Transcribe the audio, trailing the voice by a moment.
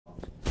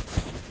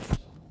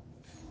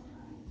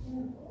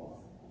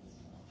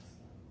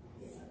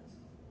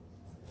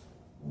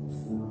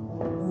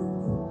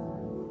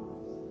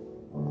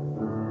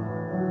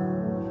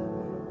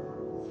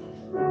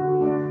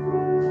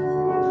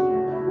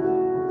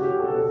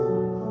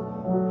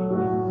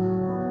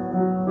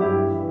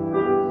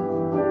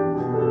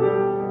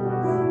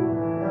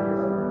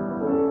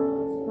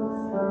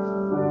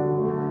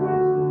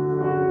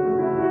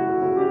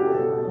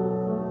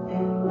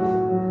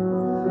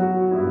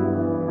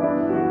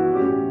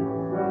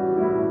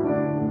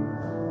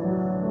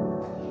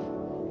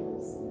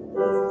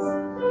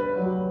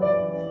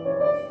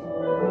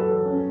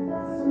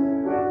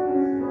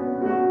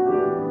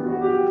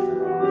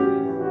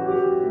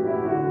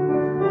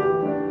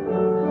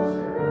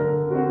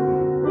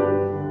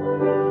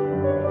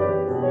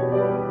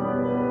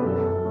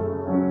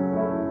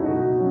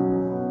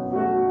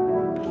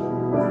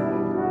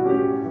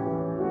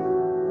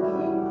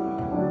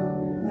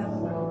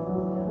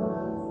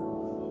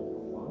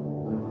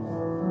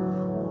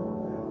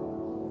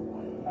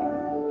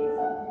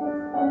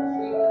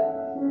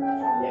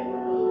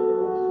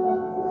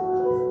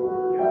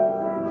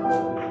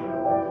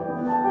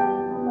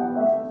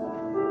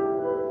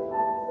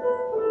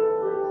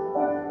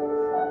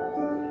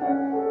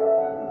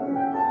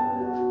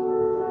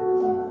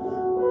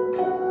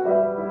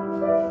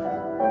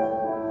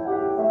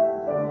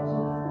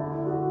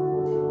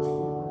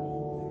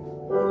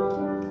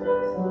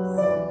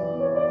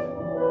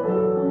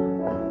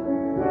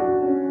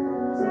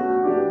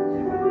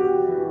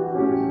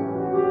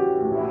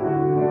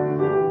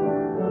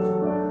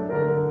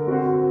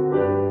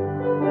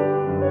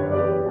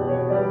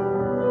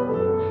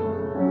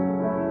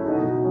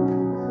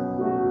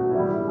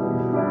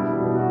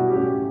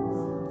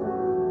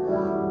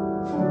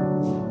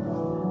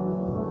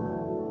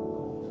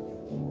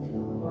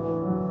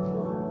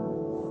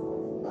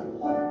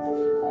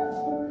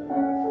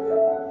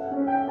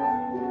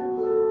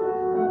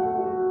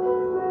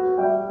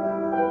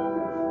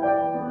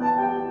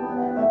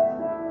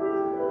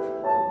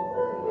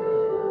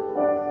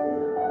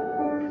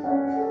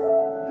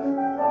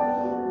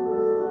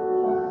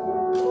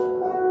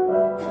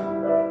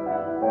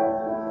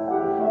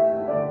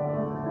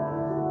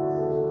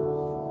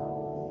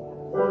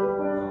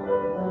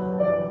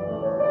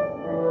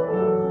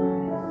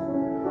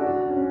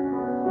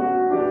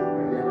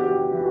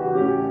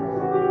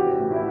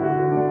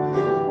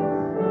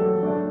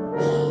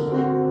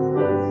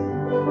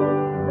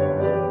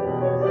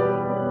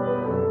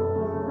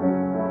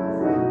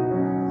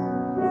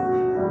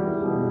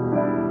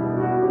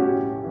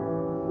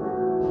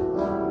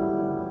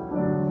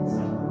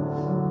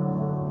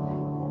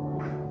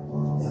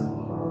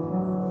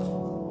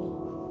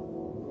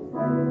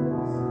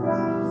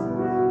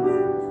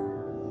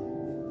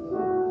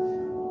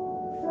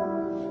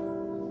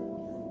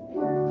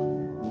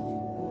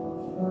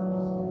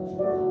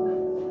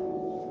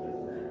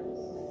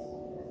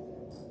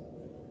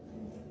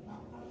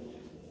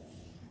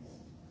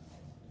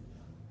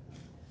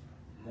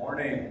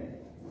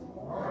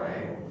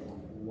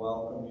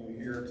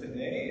here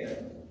today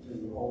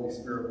to Holy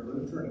Spirit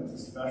Lutheran. It's a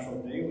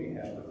special day. We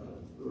have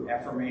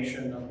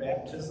affirmation of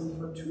baptism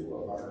for two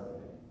of our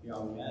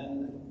young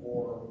men,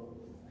 or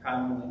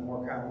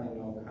more commonly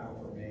known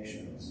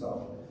confirmation.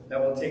 So that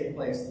will take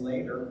place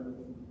later.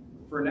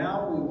 For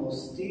now, we will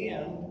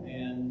stand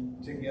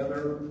and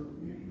together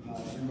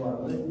do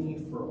our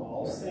litany for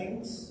all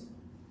saints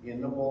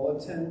in the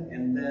bulletin,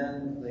 and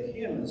then the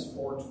hymn is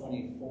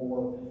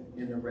 424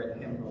 in the red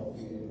hymnal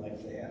if you'd like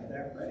to have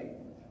that ready.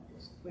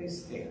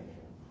 Please stand.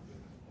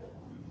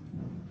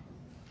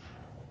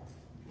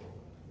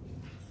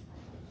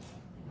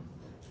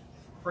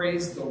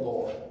 Praise the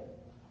Lord,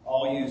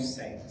 all you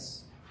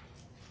saints.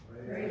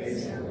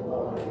 Praise the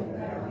Lord in the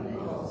heavenly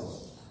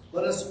hosts.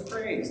 Let us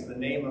praise the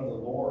name of the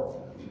Lord.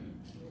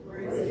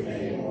 Praise the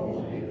name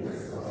of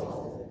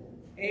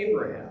the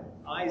Abraham,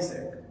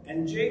 Isaac,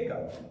 and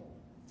Jacob.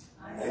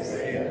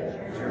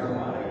 Isaiah,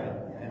 Jeremiah,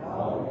 and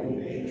all the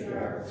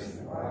patriarchs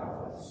and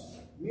prophets.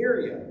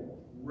 Miriam,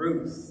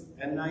 Ruth,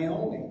 and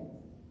Naomi.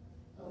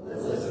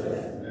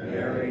 Elizabeth,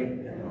 Mary,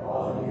 and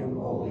all you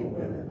holy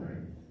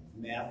women.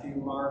 Matthew,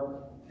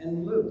 Mark,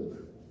 and Luke.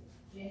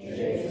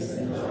 James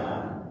and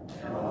John,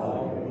 and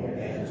all you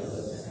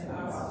evangelists and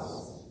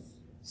apostles.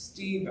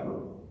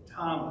 Stephen,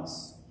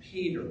 Thomas,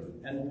 Peter,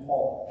 and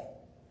Paul.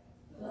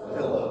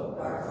 Philip,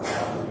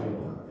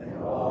 Bartholomew,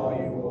 and all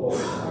you holy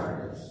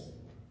martyrs.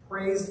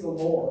 Praise the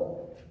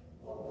Lord.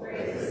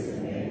 Praise the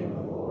name of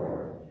the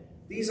Lord.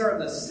 These are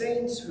the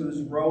saints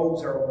whose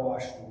robes are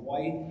washed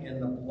white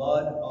in the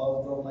blood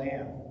of the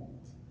Lamb.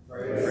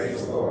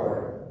 Praise the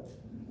Lord.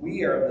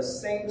 We are the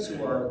saints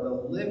who are the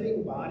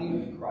living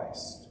body of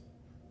Christ,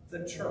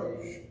 the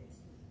church.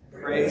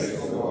 Praise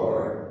the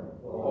Lord.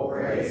 Oh,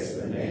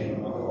 praise the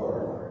name of the Lord.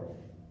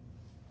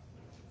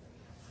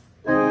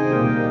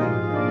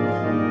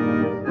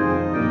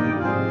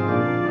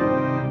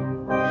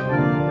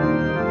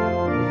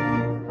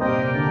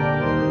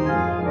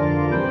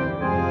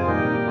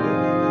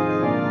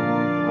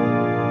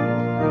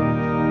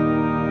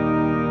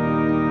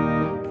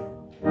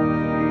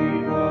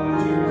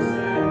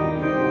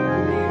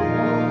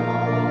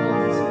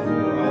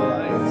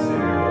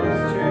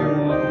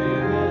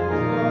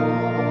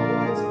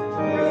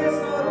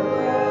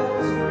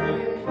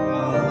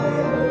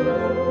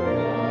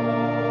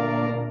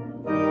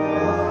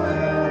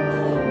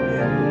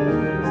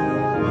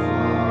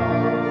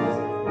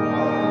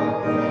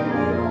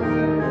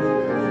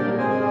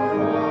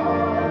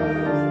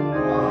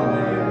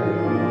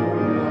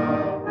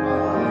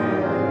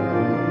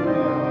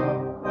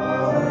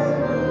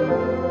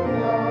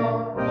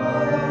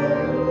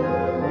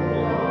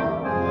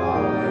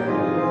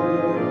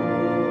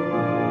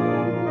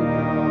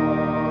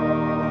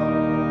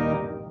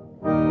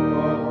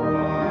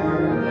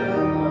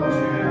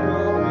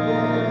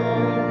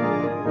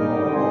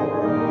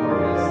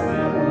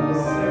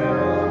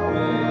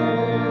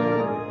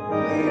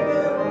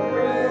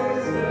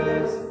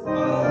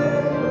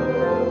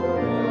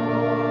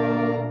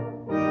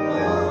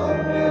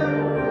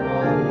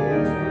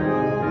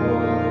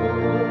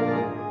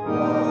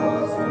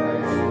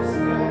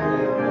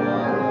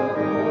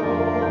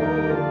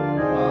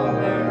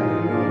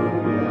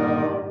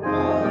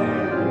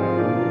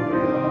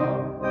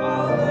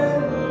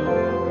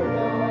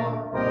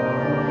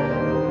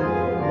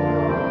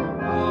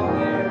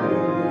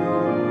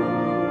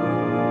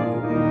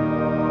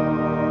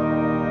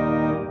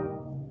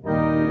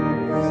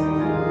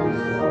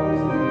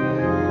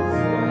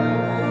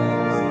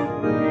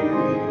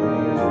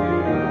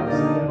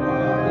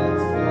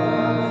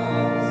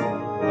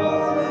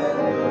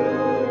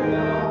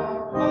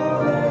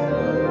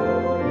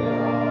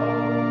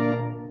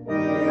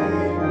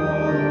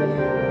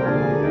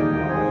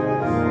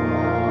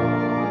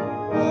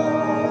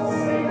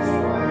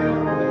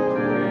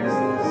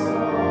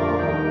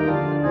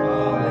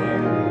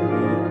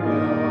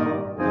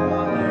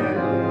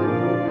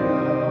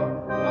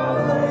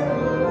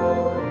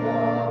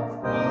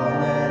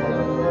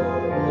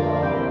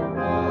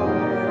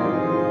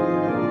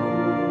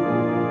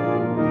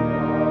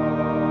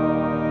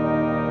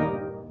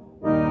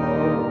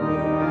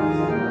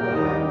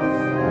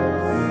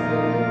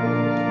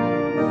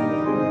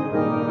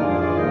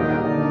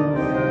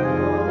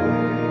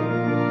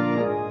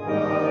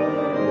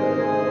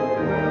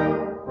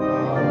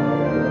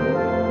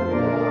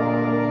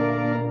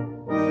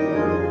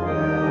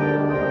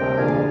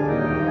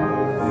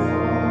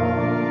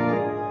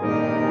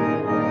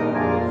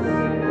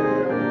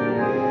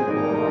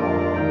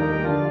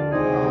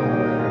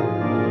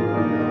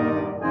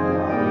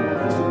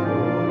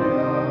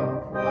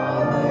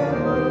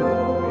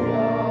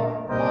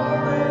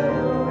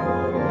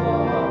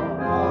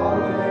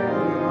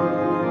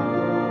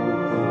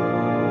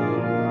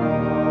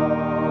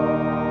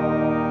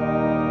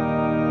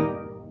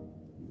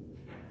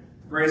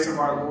 Grace of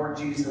our Lord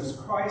Jesus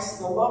Christ,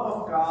 the love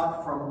of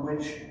God from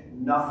which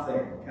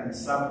nothing can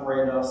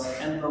separate us,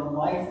 and the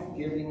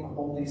life-giving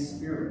Holy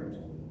Spirit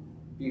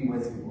be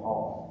with you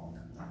all.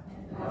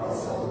 And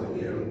also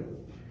with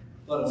you.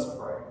 Let us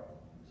pray.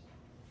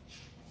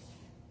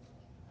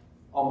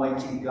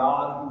 Almighty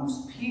God,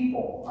 whose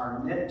people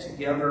are knit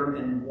together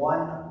in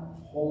one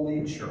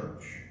holy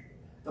church,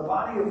 the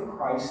body of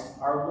Christ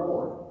our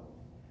Lord,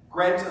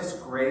 grant us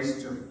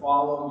grace to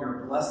follow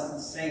your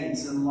blessed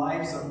saints in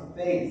lives of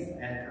faith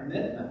and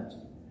commitment,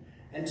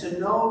 and to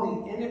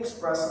know the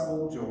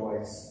inexpressible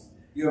joys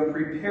you have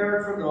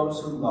prepared for those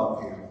who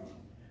love you.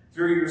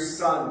 Through your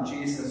Son,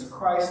 Jesus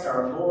Christ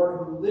our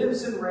Lord, who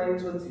lives and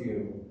reigns with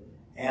you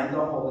and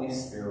the Holy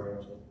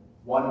Spirit,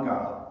 one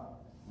God,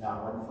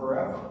 now and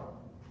forever.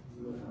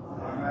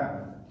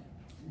 Amen.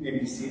 You may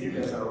be seated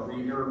as our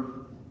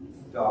reader,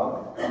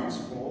 Doug, comes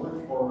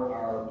forward for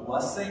our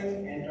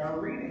blessing and our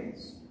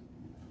readings.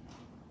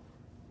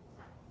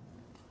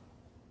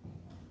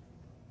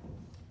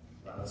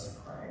 Let us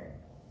pray.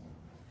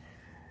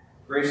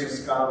 Gracious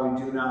God,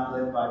 we do not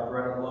live by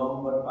bread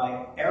alone, but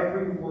by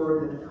every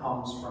word that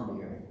comes from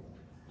you.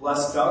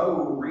 Bless Doug,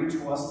 who will read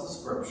to us the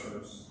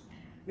Scriptures.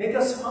 Make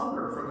us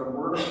hunger for the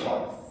word of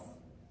life.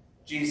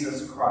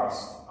 Jesus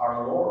Christ,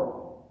 our Lord.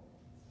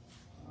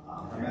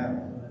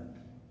 Amen.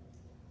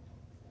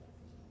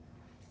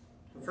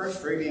 The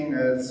first reading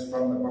is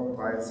from the book of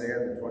Isaiah,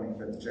 the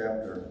 25th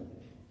chapter.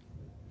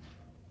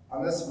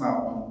 On this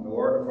mountain, the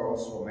Lord of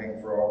hosts will make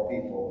for all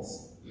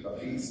peoples a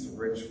feast of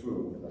rich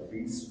food, a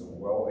feast of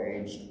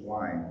well-aged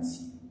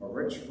wines, a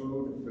rich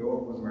food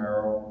filled with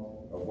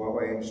marrow, of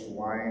well-aged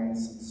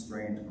wines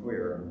strained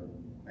clear.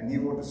 And he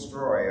will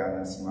destroy on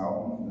this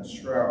mountain the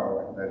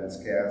shroud that is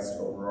cast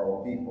over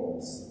all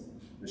peoples,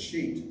 the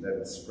sheet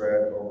that is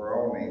spread over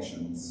all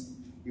nations.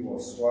 He will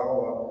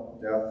swallow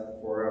up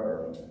death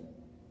forever.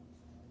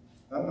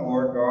 Then the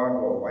Lord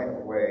God will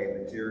wipe away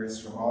the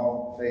tears from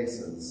all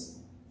faces,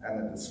 and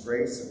the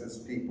disgrace of his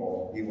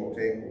people he will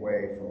take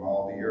away from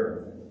all the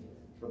earth.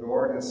 For the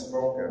Lord has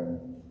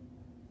spoken.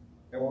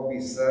 It will be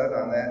said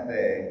on that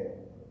day,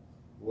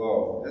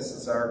 Lo, this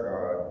is our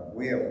God.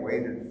 We have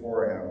waited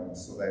for him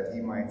so that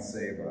he might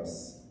save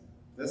us.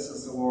 This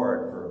is the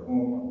Lord for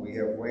whom we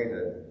have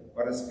waited.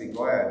 Let us be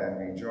glad and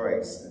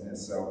rejoice in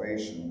his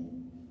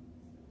salvation.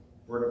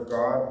 Word of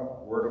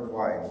God, word of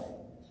life.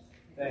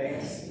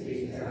 Thanks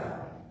be to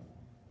God.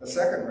 The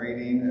second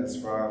reading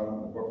is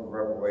from the book of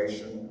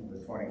Revelation, the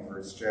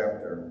 21st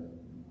chapter.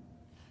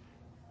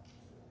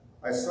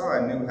 I saw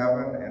a new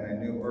heaven and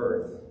a new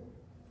earth,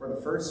 for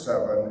the first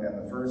heaven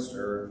and the first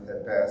earth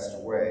had passed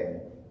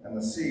away, and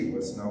the sea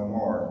was no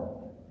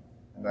more.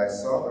 And I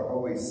saw the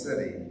holy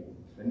city,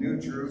 the new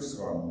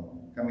Jerusalem,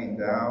 coming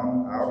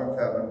down out of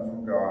heaven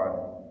from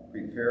God,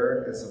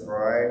 prepared as a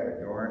bride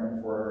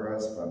adorned for her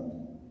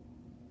husband.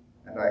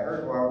 And I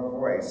heard a loud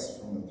voice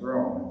from the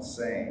throne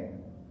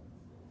saying,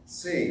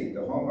 See,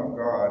 the home of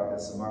God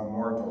is among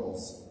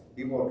mortals.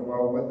 He will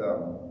dwell with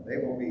them.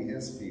 They will be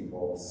his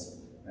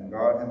peoples, and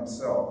God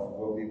himself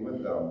will be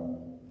with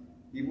them.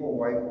 He will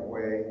wipe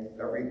away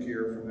every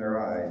tear from their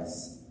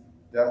eyes.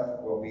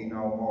 Death will be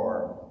no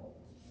more.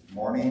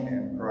 Mourning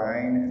and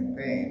crying and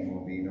pain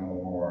will be no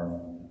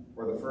more,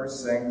 for the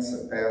first things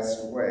have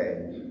passed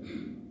away.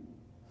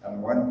 And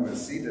the one who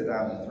is seated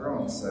on the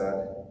throne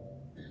said,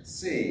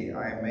 See,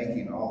 I am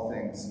making all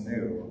things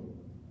new.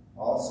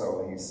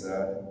 Also, he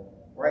said,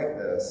 Write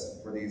this,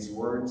 for these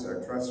words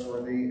are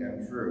trustworthy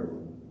and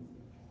true.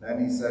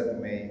 Then he said to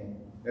me,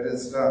 It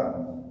is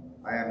done.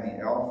 I am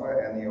the Alpha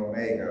and the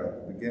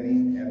Omega, the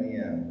beginning and the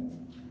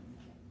end.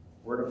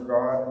 Word of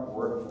God,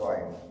 word of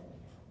life.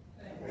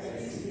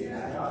 Thanks be to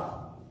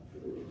God.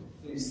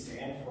 Please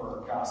stand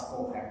for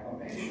gospel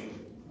acclamation.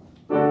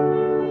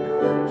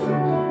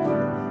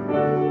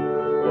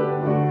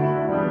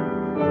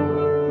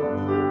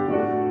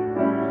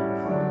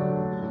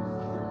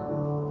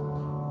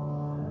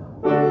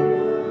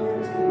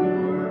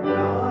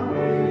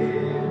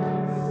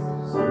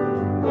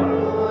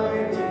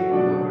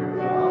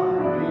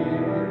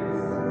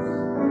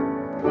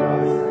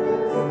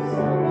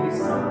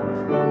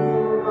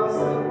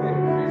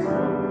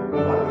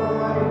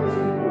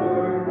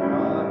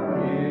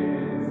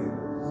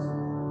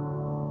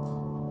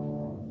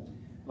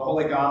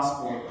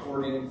 Gospel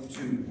according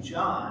to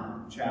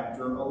John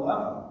chapter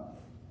 11.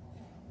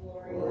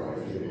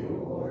 Glory to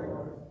you,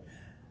 Lord.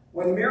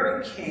 When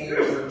Mary came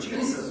where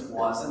Jesus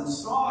was and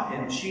saw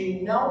him,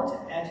 she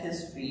knelt at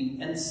his feet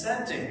and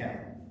said to him,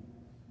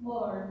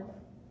 Lord,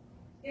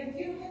 if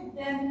you had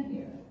been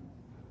here,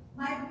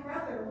 my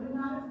brother would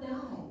not have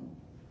died.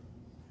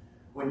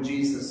 When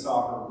Jesus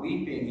saw her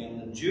weeping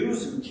and the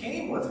Jews who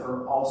came with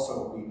her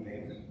also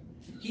weeping,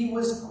 he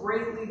was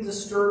greatly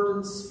disturbed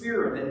in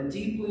spirit and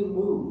deeply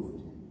moved.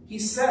 He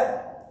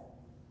said,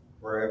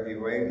 Where have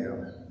you laid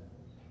him?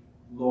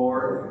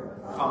 Lord,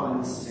 come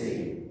and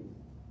see.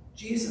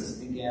 Jesus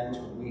began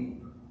to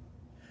weep.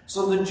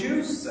 So the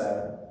Jews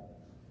said,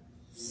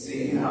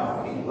 See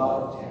how he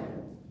loved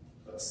him.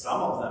 But some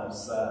of them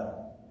said,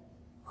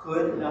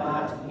 Could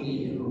not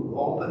he who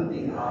opened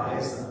the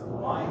eyes of the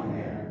blind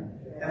man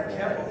have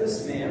kept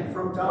this man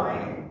from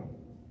dying?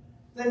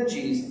 Then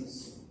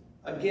Jesus,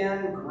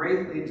 again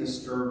greatly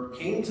disturbed,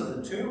 came to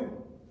the tomb.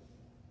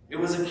 It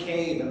was a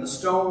cave, and the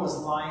stone was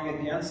lying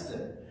against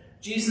it.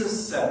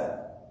 Jesus said,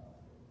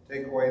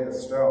 take away the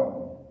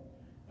stone.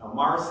 Now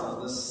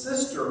Martha, the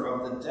sister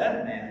of the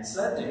dead man,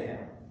 said to him,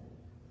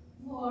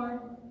 Lord,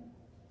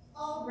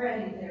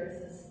 already there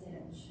is a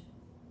stench,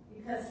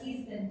 because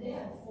he's been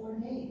dead 4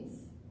 days.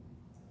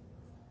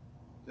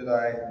 Did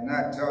I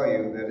not tell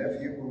you that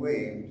if you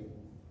believed,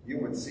 you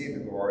would see the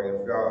glory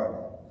of God?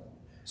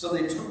 So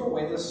they took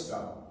away the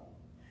stone,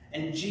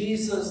 and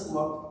Jesus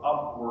looked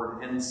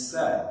upward and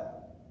said,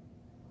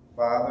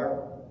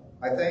 Father,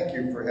 I thank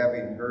you for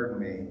having heard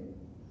me.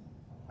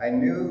 I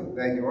knew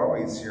that you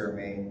always hear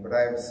me, but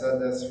I have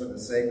said this for the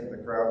sake of the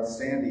crowd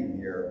standing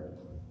here,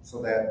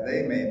 so that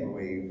they may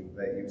believe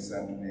that you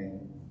sent me.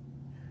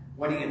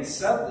 When he had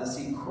said this,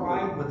 he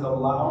cried with a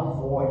loud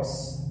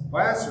voice,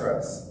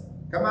 Lazarus,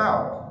 come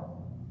out.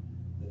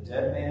 The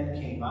dead man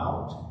came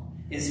out,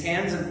 his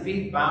hands and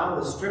feet bound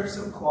with strips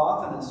of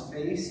cloth and his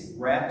face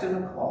wrapped in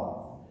a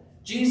cloth.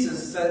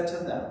 Jesus said to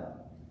them,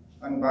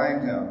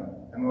 Unbind him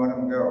and let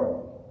him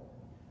go.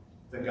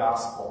 The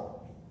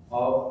Gospel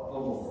of the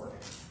Lord.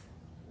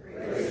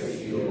 Praise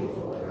to you,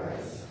 Lord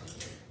Christ.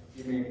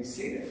 You may be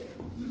seated.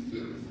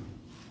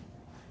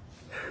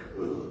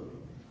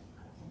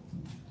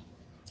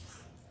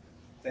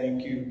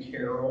 Thank you,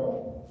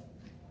 Carol.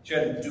 She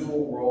had a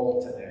dual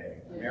role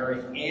today,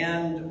 Mary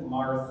and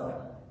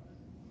Martha.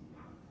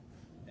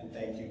 And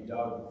thank you,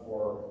 Doug,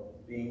 for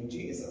being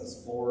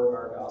Jesus for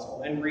our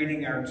gospel and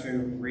reading our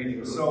 2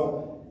 readings.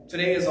 So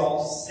today is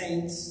All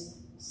Saints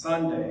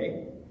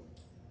Sunday,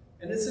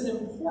 and it's an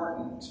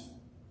important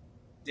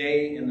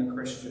day in the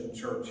Christian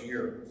church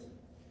year.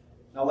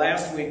 Now,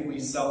 last week we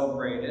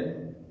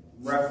celebrated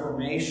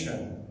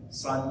Reformation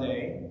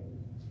Sunday.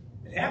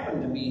 It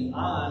happened to be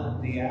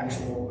on the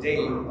actual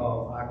date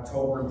of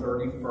October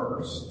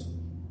 31st,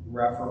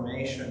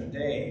 Reformation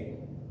Day.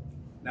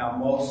 Now,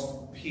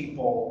 most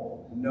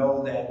people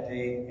know that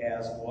date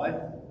as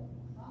what?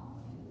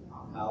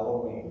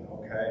 Halloween,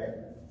 okay?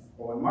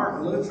 But when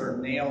Martin Luther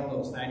nailed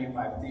those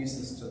 95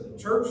 Theses to the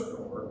church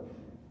door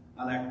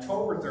on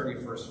October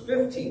 31st,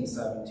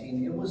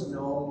 1517, it was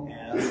known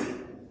as,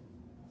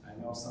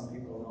 I know some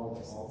people know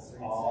this,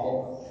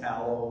 All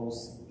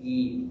Hallows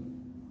Eve,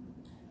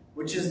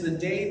 which is the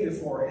day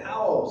before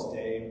Hallows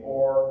Day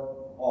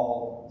or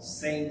All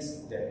Saints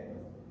Day.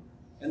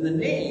 And the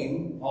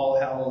name All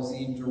Hallows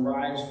Eve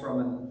derives from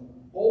an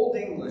Old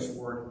English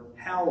word,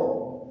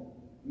 hallow,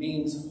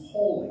 means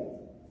holy,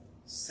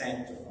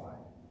 sanctified.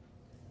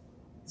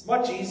 It's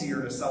much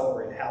easier to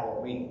celebrate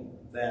Halloween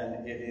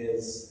than it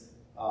is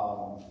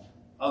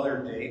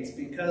other dates,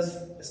 because,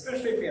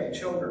 especially if you have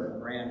children or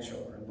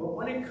grandchildren, but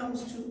when it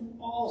comes to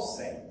All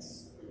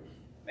Saints,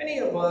 many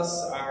of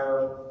us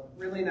are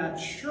really not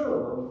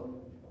sure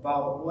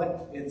about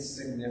what its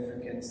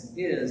significance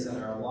is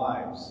in our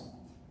lives.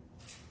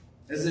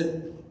 Is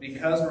it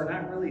because we're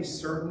not really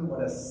certain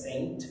what a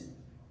saint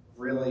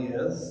really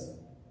is?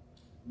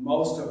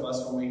 Most of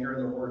us, when we hear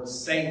the word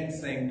saint,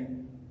 think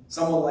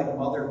someone like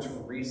Mother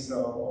Teresa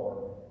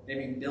or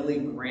maybe Billy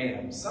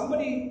Graham,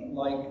 somebody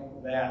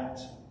like that.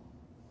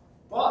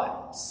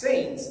 But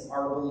saints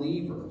are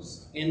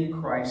believers in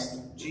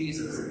Christ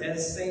Jesus.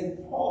 As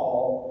St.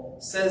 Paul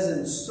says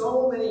in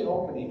so many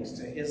openings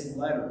to his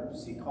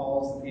letters, he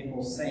calls the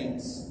people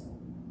saints.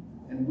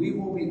 And we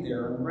will be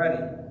there and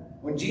ready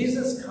when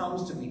Jesus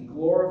comes to be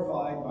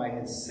glorified by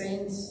his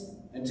saints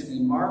and to be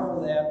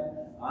marveled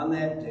at on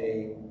that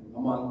day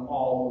among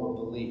all who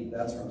will believe.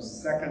 That's from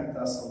 2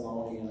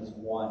 Thessalonians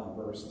 1,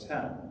 verse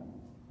 10.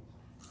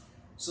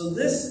 So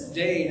this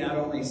day not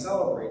only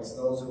celebrates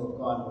those who have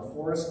gone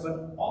before us,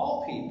 but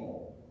all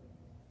people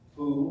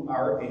who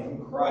are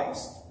in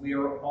Christ. We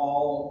are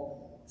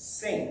all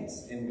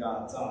saints in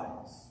God's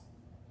eyes.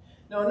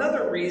 Now,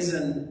 another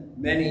reason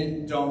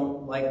many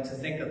don't like to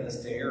think of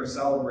this day or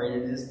celebrate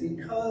it is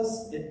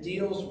because it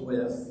deals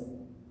with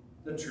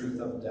the truth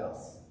of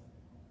death.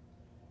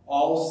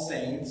 All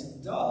Saints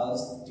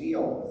does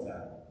deal with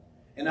that.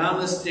 And on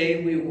this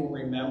day, we will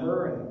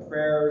remember in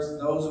prayers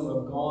those who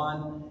have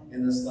gone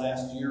in this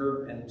last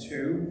year and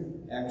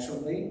 2,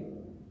 actually,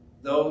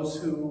 those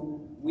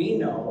who we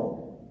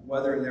know,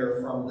 whether they're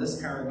from this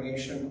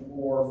congregation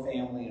or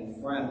family and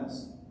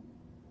friends.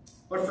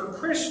 But for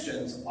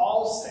Christians,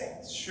 All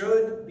Saints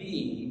should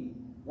be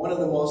one of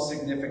the most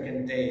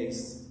significant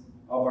days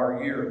of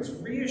our year. It's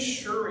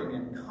reassuring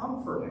and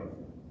comforting.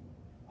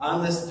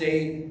 On this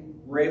day,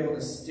 we're able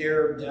to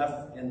stare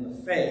death in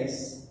the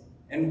face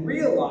and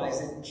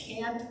realize it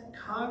can't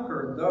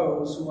conquer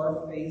those who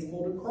are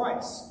faithful to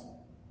Christ.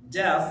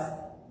 Death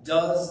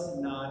does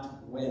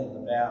not win the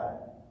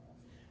battle.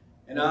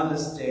 And on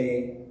this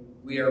day,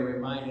 we are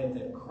reminded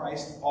that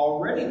Christ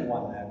already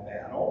won that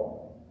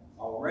battle,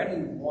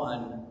 already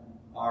won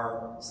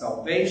our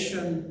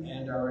salvation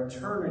and our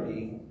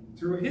eternity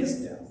through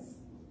his death.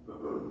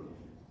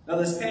 Now,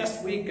 this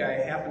past week, I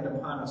happened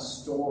upon a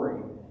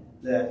story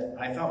that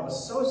I thought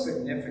was so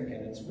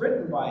significant. It's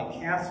written by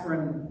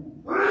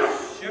Catherine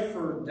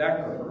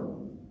Schiffer-Decker,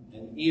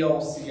 an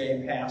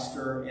ELCA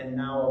pastor and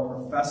now a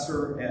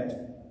professor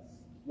at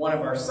one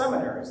of our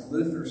seminaries,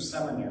 Luther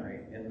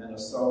Seminary in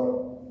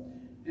Minnesota.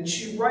 And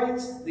she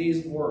writes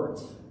these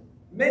words: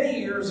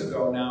 Many years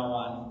ago now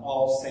on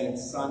All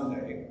Saints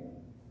Sunday,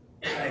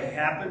 I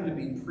happened to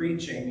be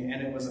preaching,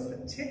 and it was a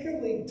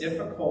particularly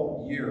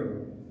difficult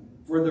year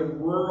for the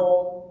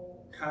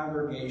rural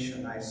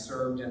congregation I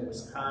served in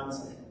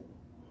Wisconsin.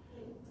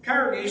 The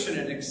congregation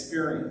had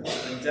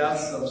experienced the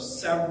deaths of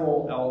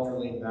several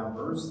elderly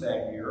members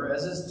that year,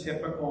 as is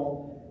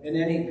typical in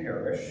any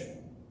parish,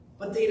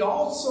 but they'd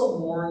also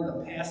mourned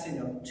the passing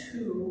of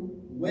 2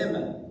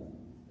 women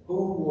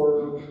who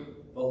were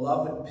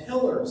beloved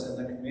pillars in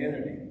the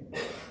community,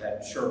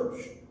 that church.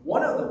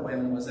 One of the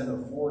women was in her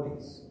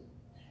 40s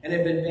and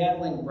had been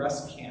battling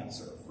breast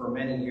cancer for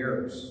many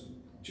years.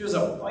 She was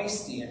a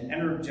feisty and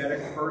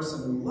energetic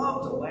person who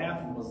loved to laugh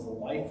and was the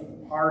life of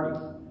the party.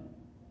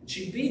 And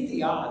she beat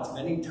the odds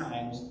many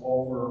times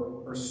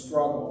over her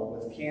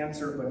struggle with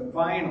cancer, but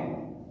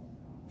finally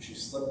she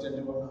slipped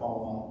into a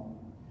coma.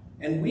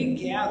 And we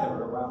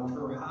gathered around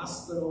her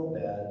hospital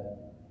bed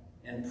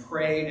and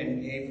prayed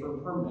and gave her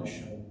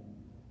permission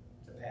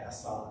to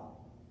pass on.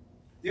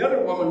 The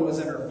other woman was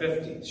in her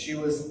 50s. She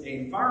was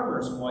a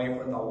farmer's wife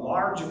with a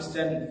large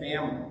extended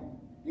family,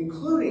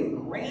 including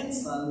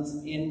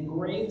grandsons in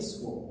grade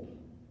school.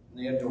 And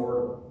they adored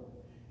her.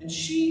 And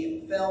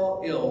she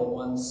fell ill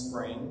one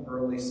spring,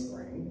 early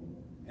spring,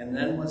 and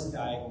then was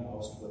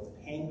diagnosed with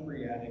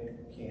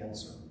pancreatic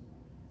cancer.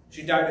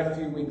 She died a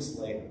few weeks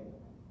later.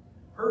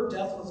 Her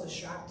death was a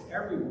shock to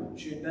everyone.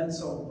 She had been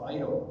so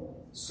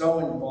vital, so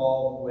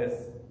involved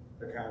with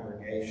the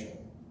congregation.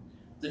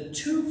 The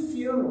 2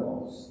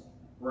 funerals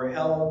were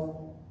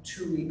held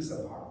 2 weeks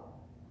apart,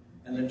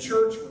 and the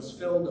church was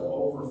filled to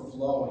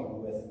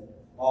overflowing with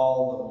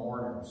all the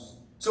mourners.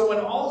 So when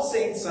All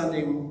Saints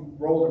Sunday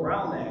rolled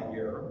around that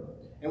year,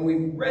 and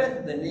we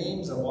read the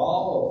names of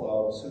all of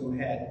those who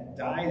had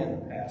died in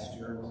the past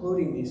year,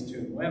 including these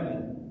 2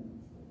 women,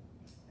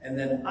 and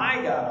then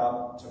I got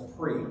up to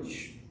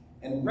preach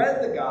and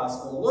read the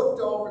gospel,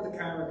 looked over the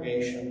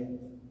congregation,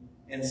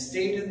 and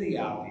stated the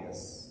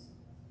obvious.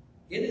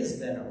 It has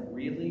been a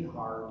really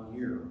hard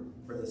year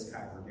for this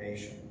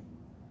congregation.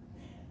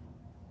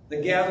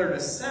 The gathered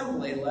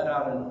assembly let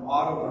out an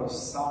audible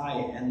sigh,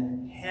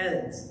 and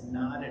heads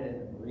nodded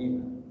in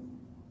agreement.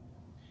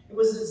 It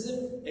was as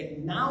if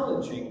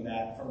acknowledging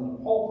that from the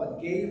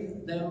pulpit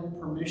gave them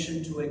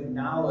permission to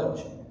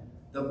acknowledge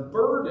the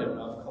burden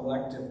of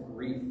collective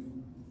grief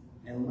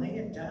and lay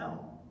it down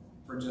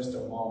for just a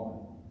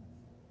moment.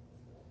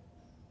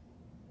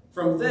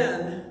 From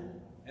then,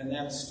 and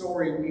that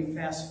story, we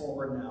fast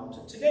forward now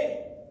to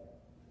today,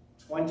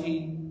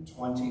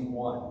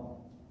 2021.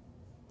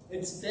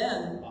 It's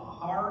been a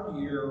hard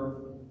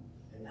year,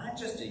 and not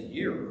just a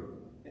year,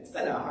 it's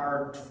been a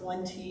hard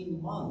 20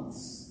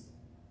 months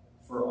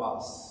for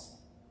us.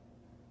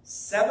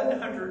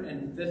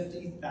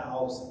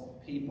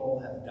 750,000 people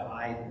have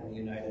died in the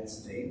United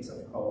States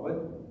of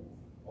COVID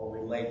or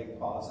related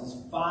causes,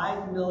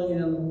 5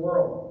 million in the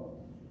world.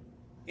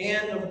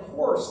 And of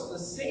course, the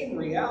same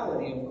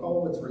reality of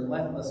COVID's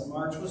relentless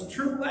march was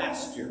true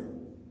last year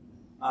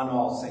on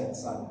All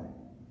Saints Sunday.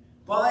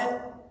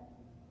 But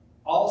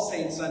All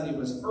Saints Sunday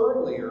was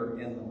earlier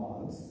in the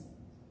month,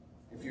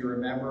 if you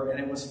remember, and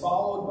it was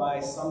followed by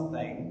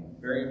something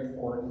very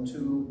important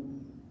to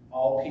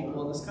all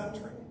people in this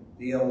country,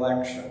 the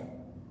election.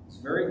 It's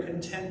very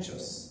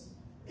contentious.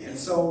 And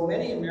so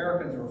many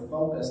Americans were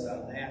focused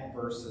on that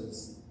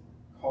versus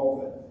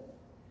COVID.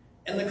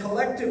 And the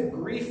collective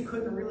grief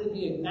couldn't really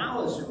be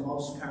acknowledged in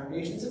most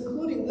congregations,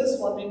 including this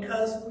one,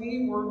 because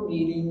we were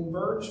meeting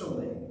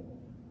virtually.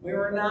 We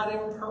were not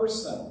in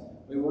person.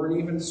 We weren't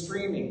even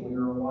streaming. We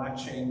were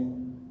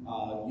watching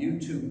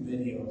YouTube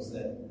videos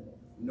that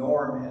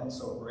Norm had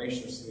so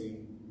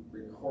graciously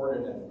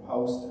recorded and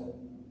posted.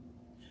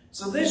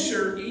 So this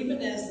year,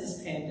 even as this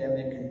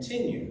pandemic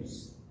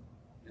continues,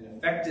 and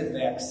effective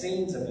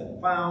vaccines have been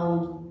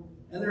found,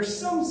 and there's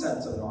some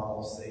sense of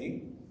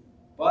normalcy,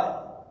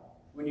 but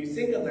when you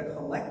think of the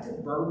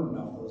collective burden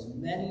of those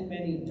many,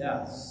 many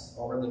deaths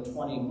over the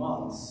 20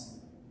 months,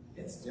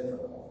 it's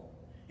difficult.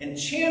 And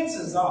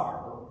chances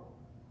are,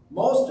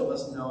 most of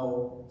us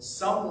know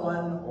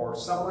someone or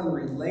someone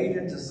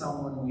related to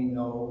someone we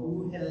know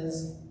who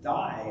has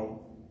died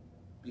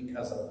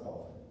because of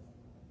COVID.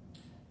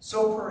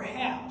 So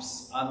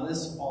perhaps on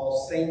this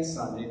All Saints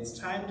Sunday, it's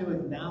time to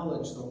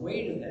acknowledge the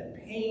weight of that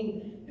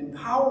pain and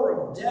power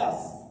of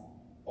death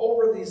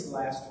over these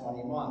last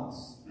 20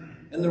 months.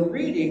 And the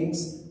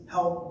readings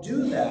help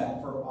do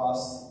that for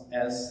us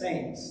as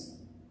saints.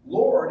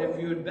 Lord, if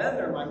you had been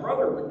there, my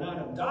brother would not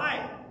have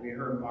died, we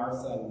heard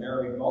Martha and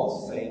Mary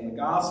both say in the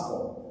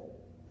gospel.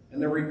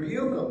 And the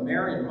rebuke of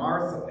Mary and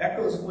Martha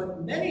echoes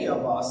what many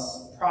of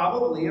us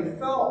probably have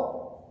felt.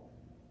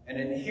 And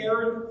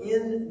inherent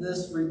in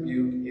this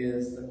rebuke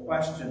is the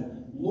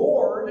question,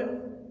 Lord,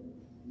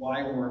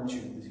 why weren't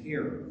you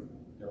here?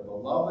 Their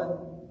beloved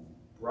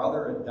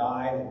brother had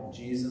died and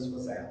Jesus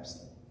was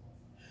absent.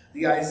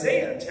 The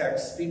Isaiah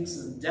text speaks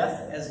of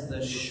death as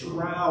the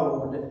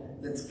shroud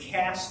that's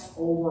cast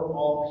over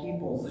all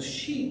peoples, the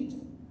sheet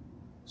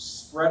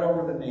spread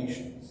over the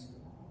nations.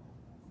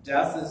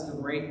 Death is the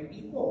great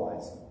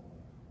equalizer.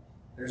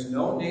 There's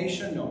no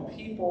nation, no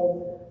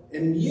people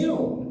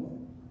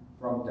immune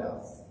from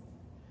death.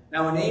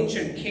 Now, in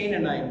ancient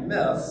Canaanite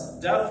myths,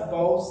 death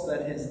boasts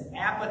that his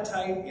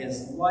appetite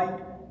is like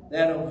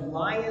that of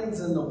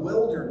lions in the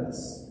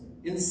wilderness,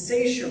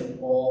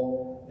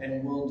 insatiable,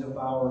 and will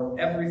devour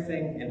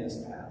everything in his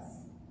path.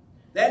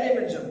 That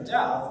image of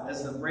death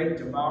as the great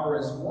devourer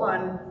is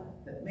one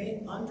that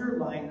may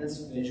underline this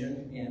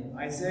vision in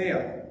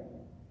Isaiah,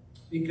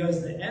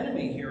 because the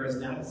enemy here is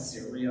not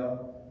Syria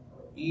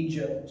or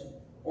Egypt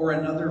or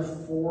another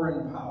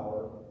foreign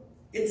power.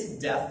 It's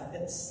death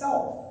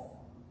itself,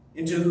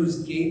 into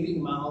whose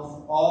gaping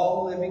mouth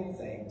all living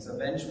things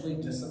eventually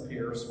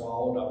disappear,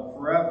 swallowed up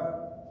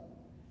forever.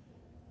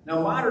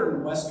 Now,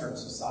 modern Western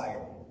society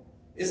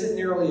isn't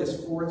nearly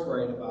as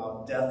forthright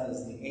about death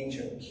as the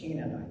ancient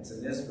Canaanites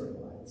and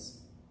Israelites.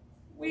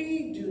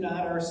 We do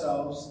not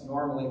ourselves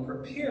normally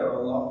prepare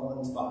a loved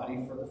one's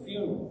body for the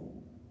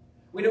funeral.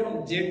 We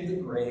don't dig the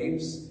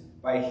graves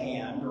by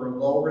hand or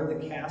lower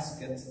the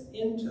caskets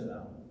into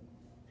them.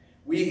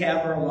 We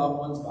have our loved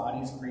ones'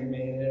 bodies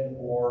cremated,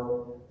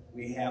 or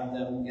we have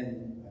them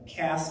in a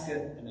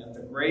casket and at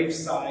the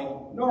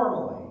graveside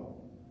normally.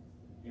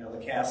 You know,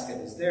 the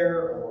casket is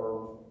there,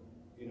 or,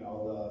 you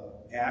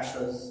know, the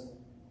ashes,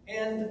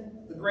 and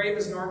the grave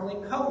is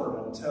normally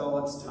covered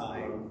until it's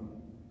time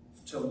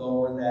to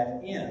lower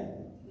that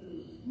in.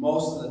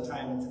 Most of the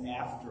time it's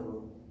after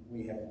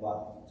we have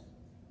left.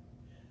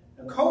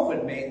 Now,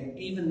 COVID made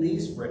even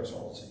these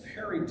rituals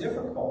very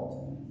difficult.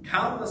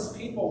 Countless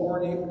people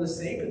weren't able to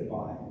say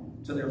goodbye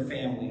to their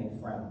family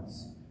and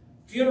friends.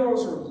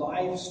 Funerals were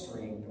live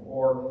streamed,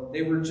 or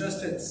they were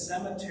just at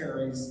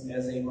cemeteries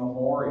as a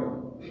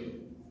memorial.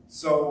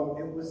 So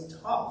it was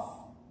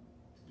tough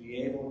to be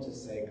able to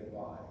say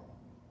goodbye.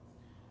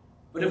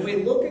 But if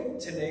we look at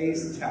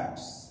today's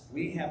text,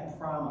 we have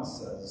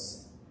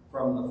promises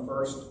from the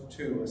first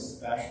two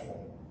especially,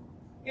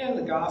 and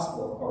the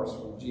gospel, of course,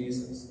 from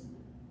Jesus.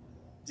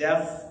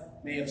 Death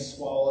may have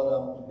swallowed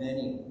up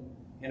many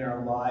in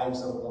our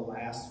lives over the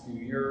last few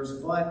years,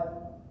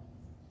 but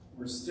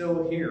we're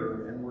still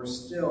here, and we're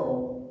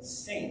still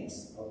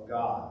saints of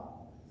God.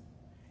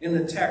 In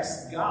the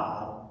text,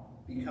 God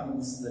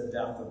becomes the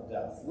death of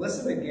death.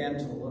 Listen again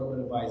to a little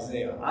bit of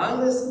Isaiah.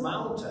 On this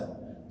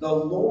mountain, the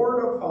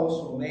Lord of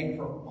hosts will make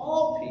for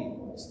all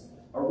peoples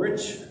a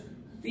rich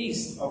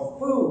feast of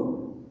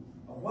food,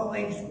 of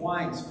well-aged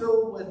wines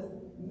filled with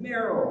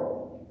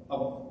marrow,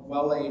 of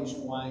well-aged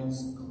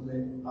wines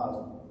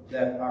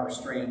that are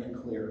strained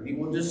clear. He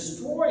will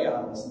destroy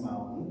on this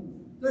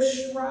mountain the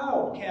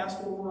shroud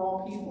cast over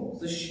all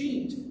peoples, the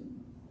sheet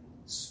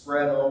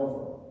spread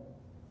over.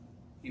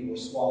 He will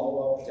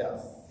swallow up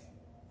death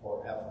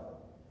forever.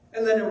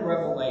 And then in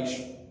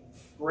Revelation,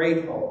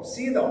 great hope.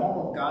 See, the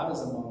home of God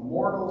is among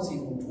mortals. He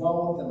will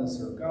dwell with them as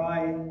their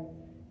guide.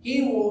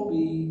 They will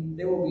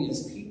be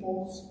his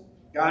peoples.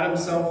 God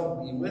himself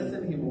will be with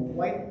them. He will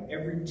wipe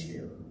every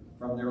tear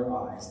from their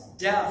eyes.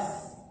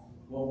 Death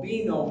will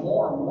be no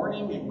more.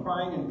 Mourning and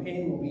crying and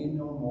pain will be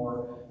no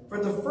more.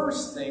 For the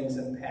first things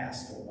have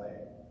passed away.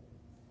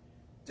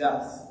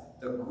 Death,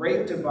 the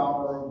great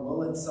devourer,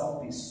 will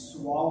itself be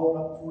swallowed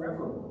up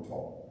forever, we're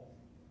told.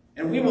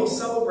 And we will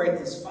celebrate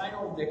this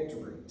final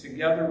victory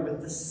together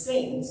with the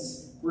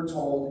saints, we're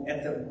told,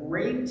 at the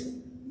great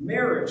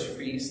marriage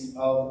feast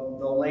of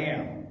the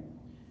Lamb.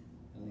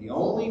 And the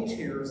only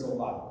tears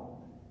allowed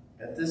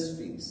at this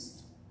feast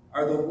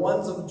are the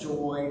ones of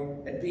joy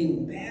at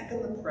being back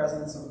in the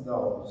presence of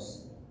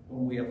those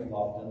whom we have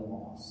loved and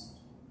lost.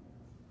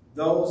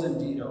 Those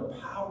indeed are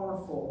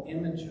powerful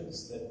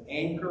images that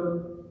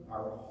anchor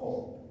our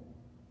hope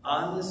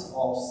on this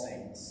All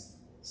Saints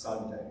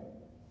Sunday.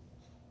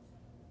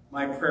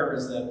 My prayer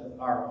is that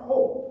our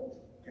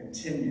hope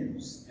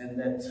continues, and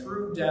that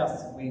through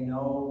death we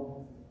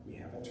know we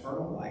have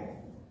eternal life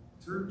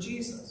through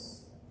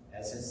Jesus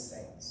as his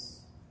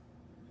saints.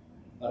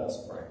 Let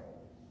us pray.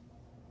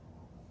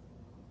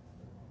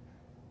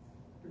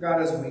 God,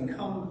 as we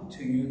come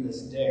to you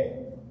this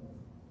day,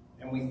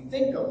 and we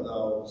think of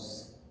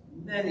those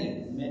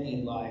many,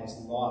 many lives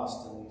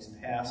lost in these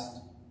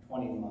past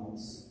 20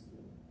 months,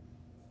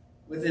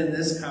 within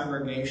this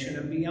congregation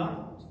and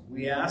beyond,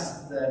 we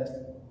ask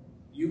that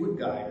you would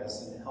guide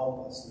us and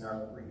help us in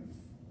our grief.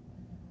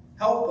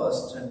 Help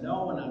us to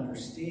know and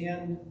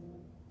understand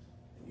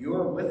that you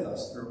are with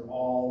us through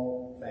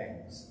all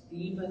things,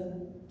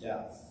 even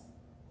death.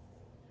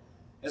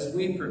 As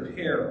we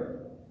prepare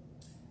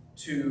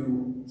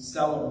to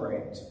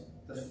celebrate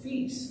the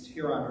feast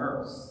here on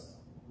earth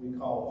we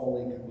call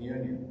Holy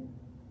Communion,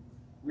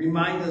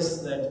 remind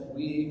us that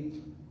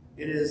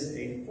it is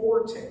a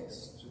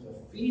foretaste to the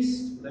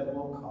feast that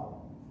will come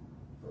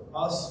for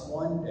us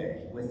one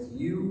day, with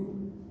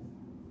you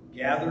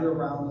gathered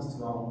around the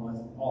throne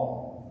with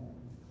all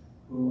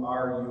who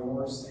are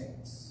your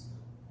saints.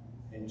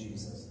 In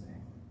Jesus'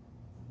 name.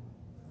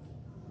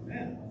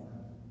 Amen.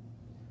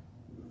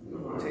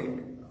 We'll take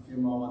a few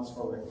moments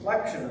for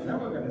reflection, and then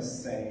we're going to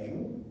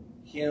sing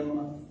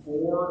hymn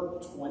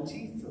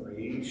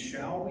 423,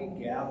 Shall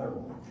We Gather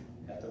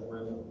at the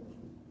River?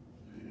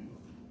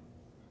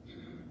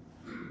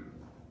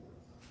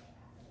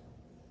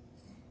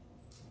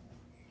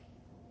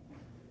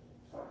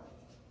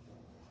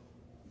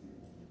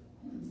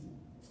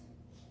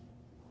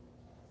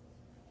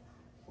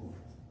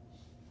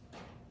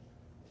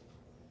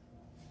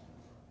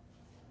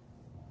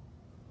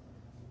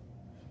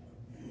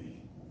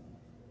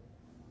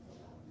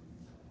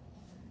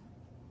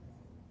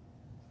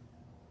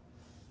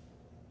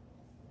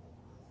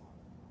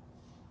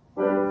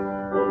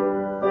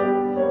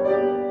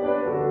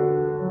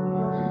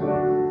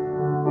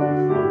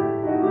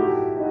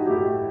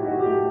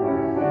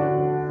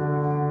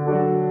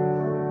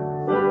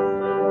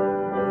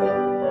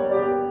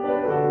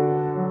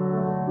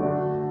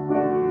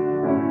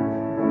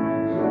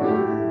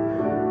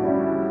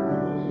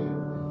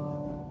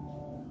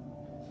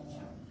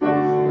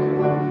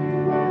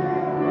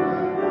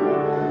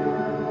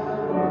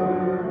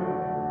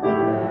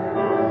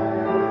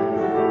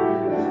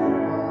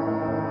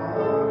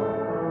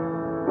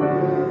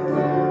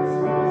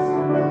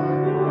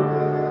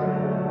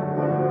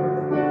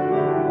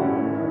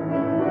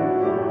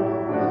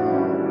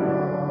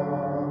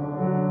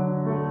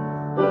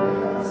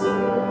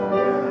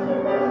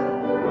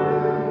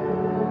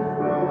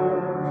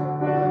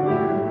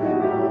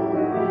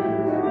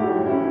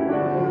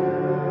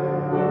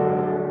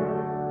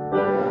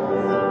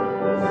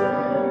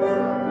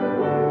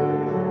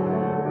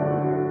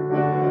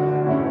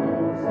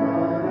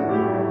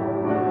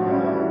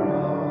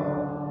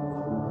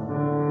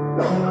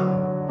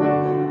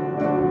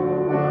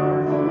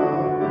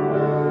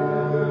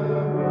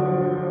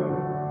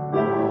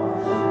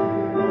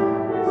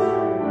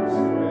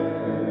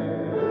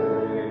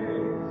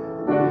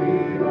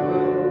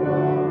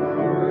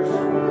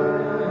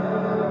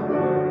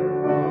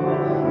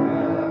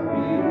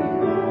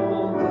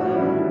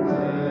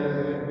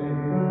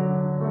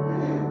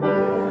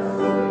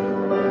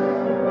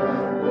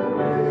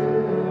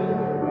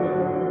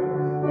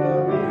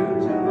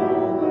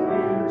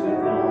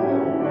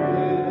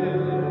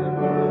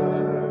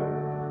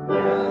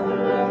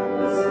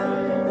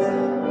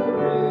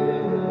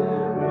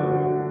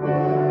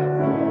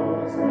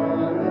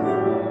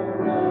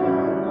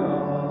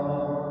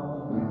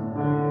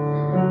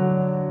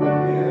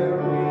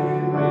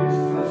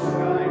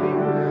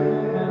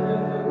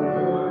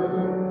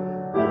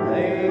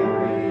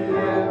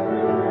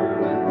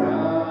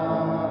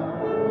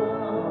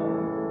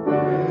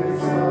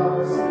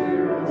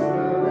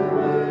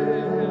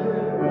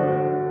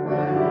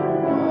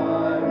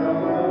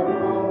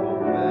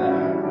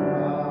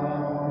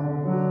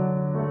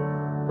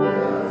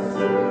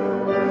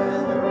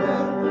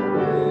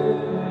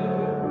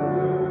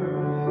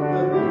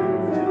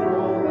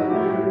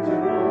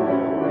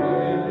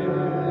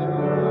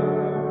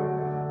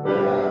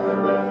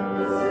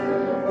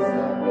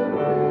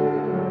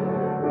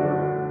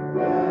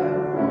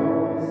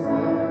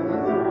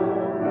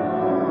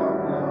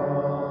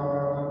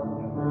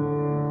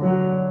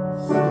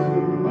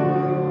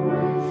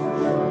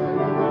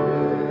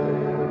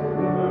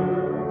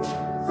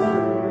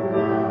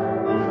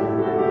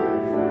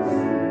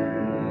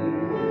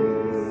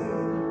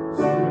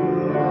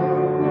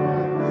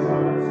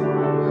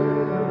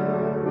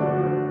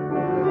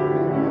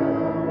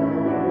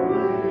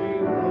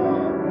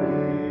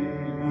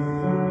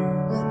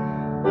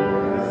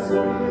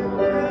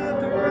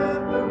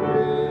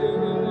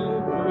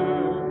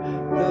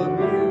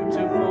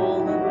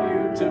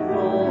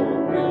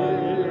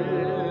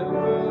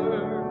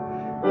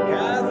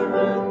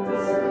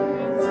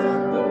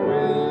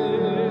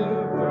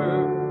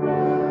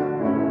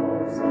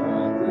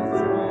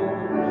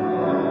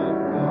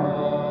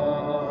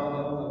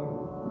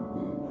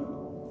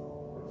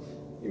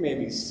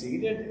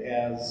 Seated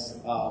as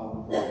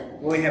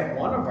we have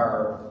one of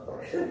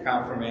our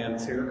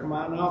confirmands here. Come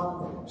on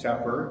up,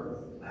 Shepherd.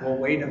 We'll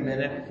wait a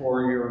minute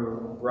for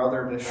your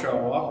brother to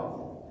show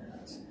up.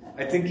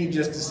 I think he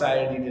just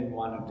decided he didn't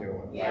want to do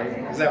it,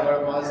 right? Is that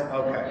what it was?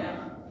 Okay.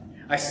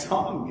 I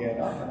saw him get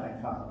up and I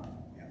thought,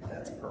 yeah,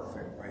 that's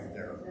perfect right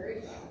there.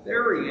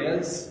 There he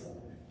is.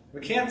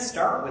 We can't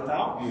start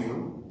without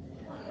you.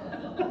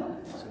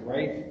 So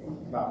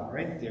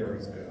right there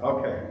is good.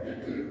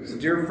 Okay. So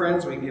dear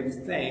friends, we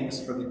give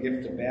thanks for the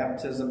gift of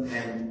baptism,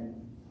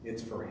 and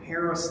it's for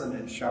Harrison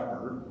and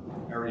Shepherd.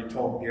 I already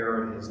told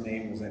Garrett his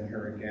name was in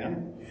here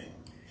again.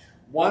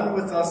 One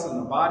with us in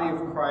the body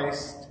of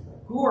Christ,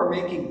 who are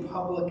making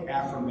public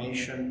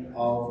affirmation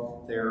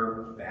of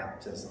their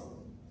baptism.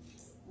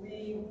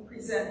 We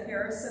present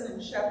Harrison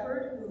and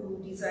Shepherd,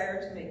 who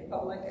desire to make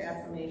public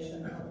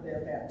affirmation of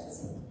their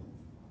baptism.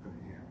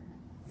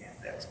 Yeah,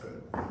 that's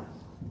good.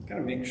 Got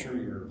to make sure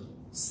you're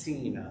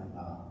seen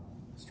on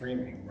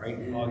streaming, right?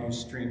 All you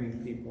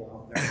streaming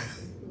people out there.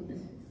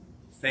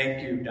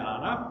 Thank you,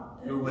 Donna,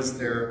 who was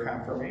their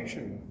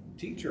confirmation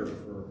teacher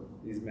for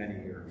these many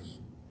years.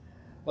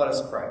 Let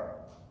us pray.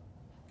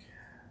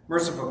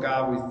 Merciful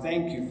God, we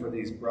thank you for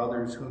these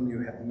brothers whom you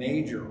have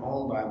made your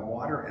own by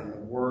water and the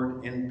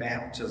word in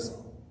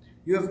baptism.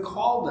 You have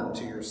called them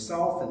to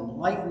yourself,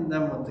 enlightened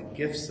them with the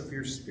gifts of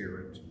your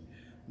Spirit,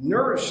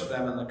 nourished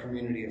them in the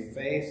community of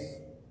faith,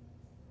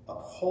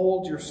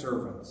 uphold your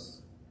servants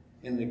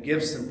in the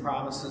gifts and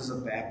promises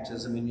of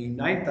baptism, and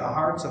unite the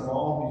hearts of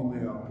all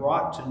whom you have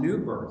brought to new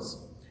births.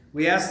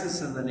 We ask this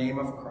in the name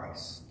of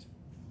Christ.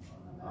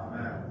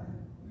 Amen.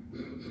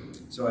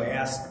 So I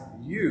ask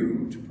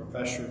you to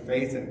profess your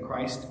faith in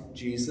Christ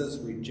Jesus,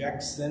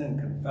 reject sin, and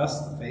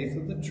confess the faith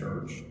of the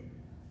church.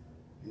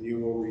 And you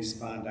will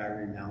respond, I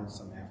renounce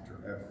them, after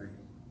every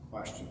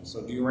question.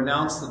 So do you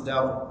renounce the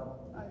devil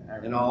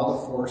and all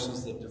the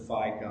forces that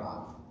defy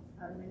God?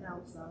 I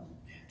renounce them.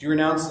 Do you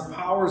renounce the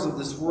powers of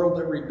this world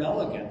that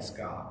rebel against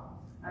God?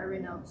 I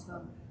renounce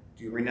them.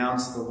 Do you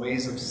renounce the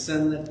ways of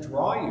sin that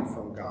draw you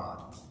from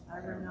God? I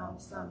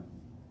renounce them.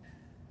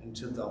 And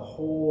to the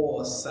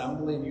whole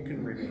assembly, you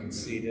can remain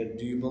seated.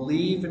 Do you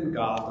believe in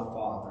God the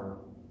Father?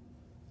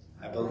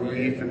 I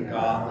believe in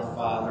God the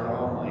Father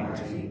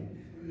Almighty,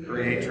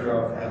 creator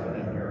of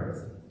heaven and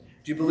earth.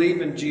 Do you believe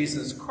in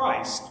Jesus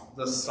Christ,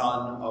 the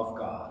Son of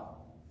God?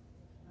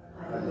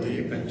 I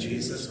believe in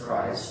Jesus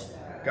Christ,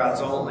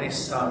 God's only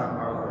Son,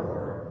 our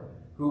Lord,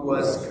 who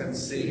was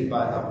conceived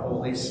by the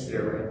Holy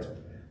Spirit,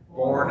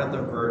 born of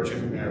the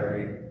Virgin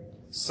Mary,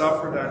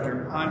 suffered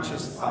under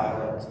Pontius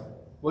Pilate,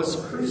 was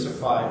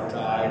crucified,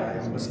 died,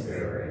 and was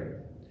buried.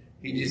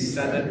 He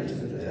descended to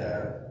the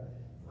dead.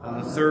 On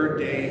the third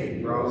day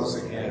he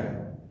rose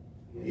again.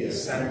 He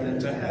ascended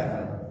into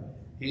heaven.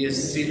 He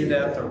is seated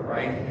at the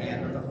right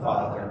hand of the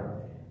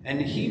Father,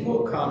 and he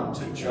will come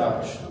to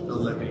judge the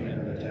living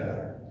and the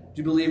dead.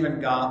 Do you believe in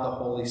God, the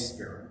Holy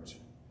Spirit?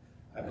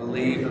 I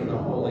believe in the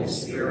Holy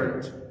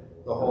Spirit,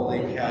 the Holy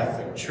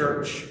Catholic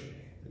Church,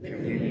 the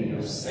communion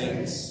of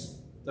saints,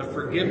 the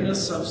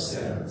forgiveness of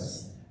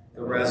sins,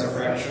 the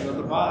resurrection of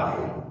the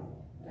body,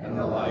 and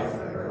the life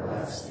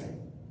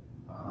everlasting.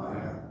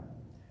 Amen.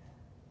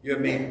 You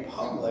have made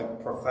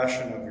public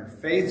profession of your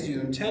faith.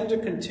 You intend to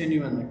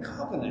continue in the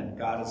covenant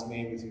God has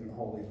made with you in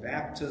holy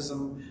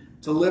baptism,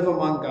 to live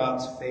among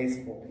God's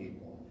faithful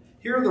people.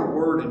 Hear the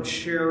word and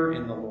share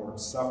in the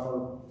Lord's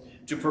Supper,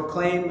 to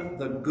proclaim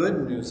the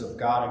good news of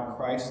God in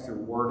Christ through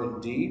word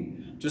and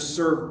deed, to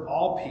serve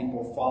all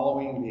people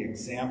following the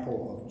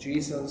example of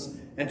Jesus,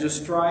 and to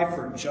strive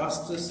for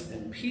justice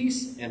and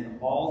peace in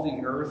all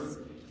the earth.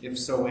 If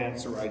so,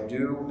 answer, I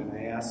do, and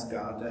I ask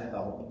God to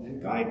help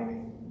and guide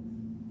me.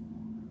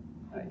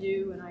 I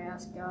do, and I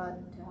ask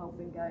God to help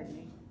and guide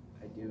me.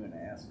 I do, and I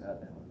ask God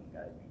to help and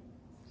guide me.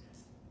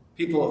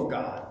 People of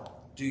God,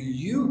 do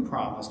you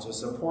promise to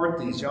support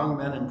these young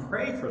men and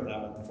pray for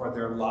them and for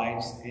their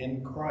lives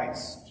in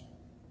Christ?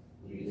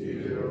 We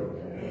do,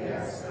 and we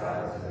ask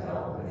God to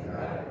help and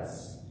guide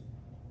us.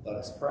 Let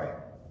us pray.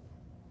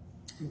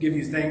 We give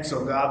you thanks,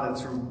 O God,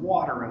 that through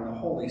water and the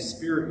Holy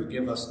Spirit you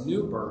give us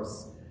new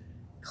birth,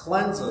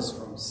 cleanse us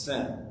from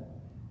sin,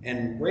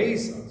 and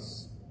raise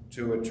us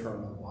to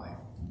eternal life.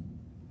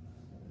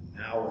 And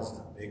now is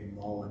the big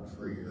moment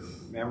for your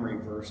memory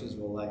verses.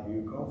 We'll let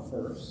you go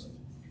first.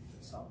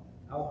 So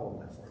I'll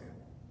hold it for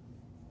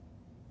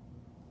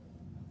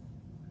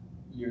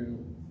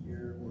you.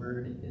 Your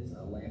word is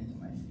a lamp to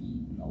my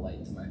feet and a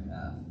light to my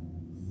path.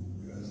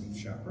 Good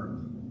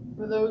shepherd.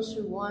 For those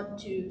who want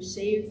to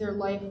save their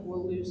life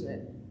will lose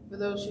it. For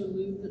those who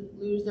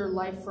lose their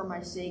life for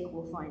my sake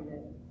will find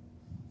it.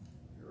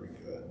 Very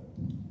good.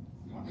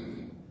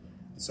 Wonderful.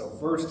 So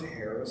first,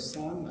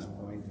 Harrison, I'm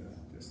going to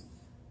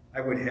I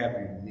would have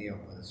you kneel,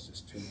 but it's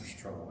just too much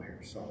trouble here.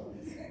 So,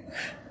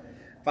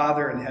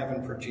 Father in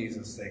heaven, for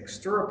Jesus' sake,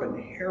 stir up in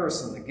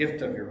Harrison the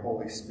gift of your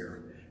Holy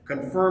Spirit.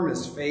 Confirm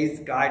his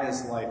faith, guide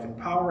his life,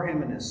 empower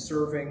him in his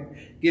serving,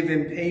 give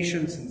him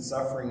patience in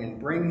suffering, and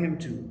bring him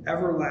to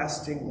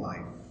everlasting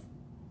life.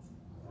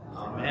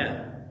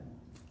 Amen.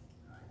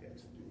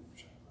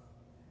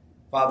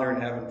 Father in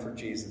heaven, for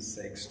Jesus'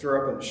 sake,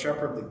 stir up and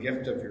shepherd the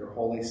gift of your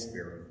Holy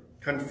Spirit.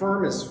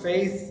 Confirm his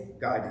faith,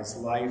 guide his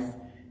life,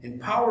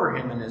 empower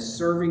him in his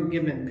serving,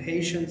 give him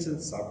patience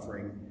in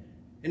suffering,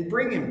 and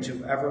bring him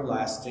to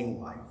everlasting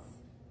life.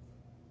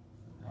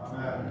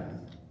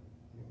 Amen.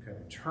 You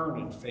can turn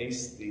and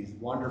face these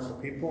wonderful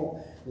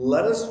people.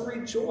 Let us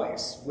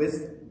rejoice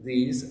with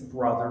these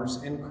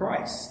brothers in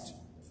Christ.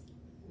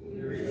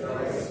 We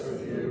rejoice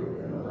with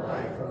you in the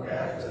life of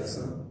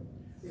baptism.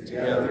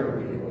 Together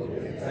we will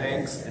give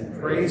thanks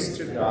and praise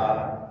to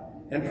God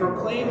and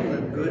proclaim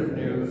the good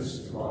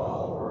news to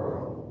all the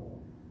world.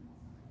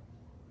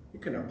 You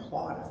can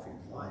applaud if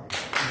you'd like.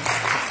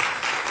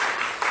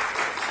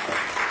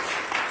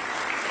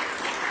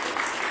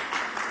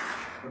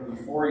 But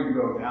before you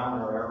go down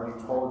there, I already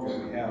told you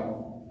we have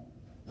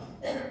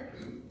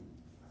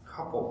a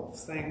couple of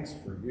things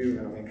for you.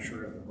 I'm going to make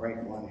sure I have the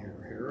right one here,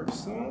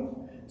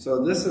 Harrison.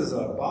 So this is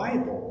a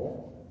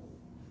Bible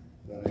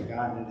that I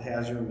got, and it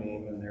has your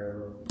name in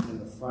there in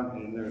the front,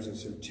 and there's a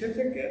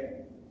certificate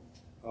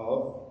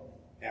of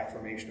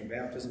affirmation of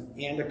baptism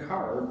and a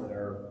card that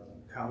our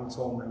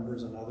council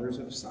members and others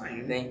have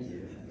signed. Thank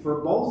you.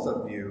 For both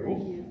of you.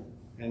 Thank you.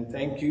 And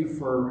thank you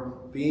for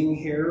being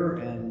here.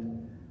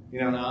 And, you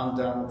know, now I'm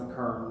done with the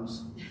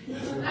Kerns.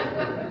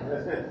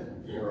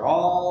 They're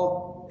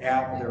all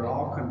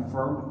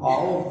confirmed.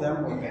 All of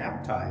them were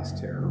baptized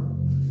here.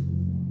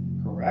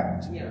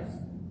 Correct? Yes.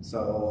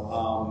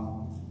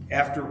 So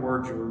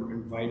afterwards, you're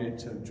invited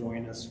to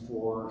join us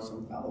for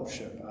some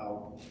fellowship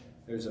out.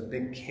 There's a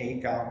big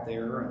cake out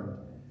there, and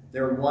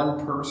there's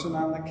one person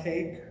on the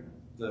cake.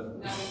 No,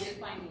 we did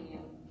find it.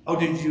 Oh,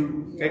 did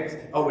you fix?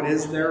 Oh, it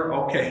is there?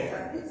 Okay.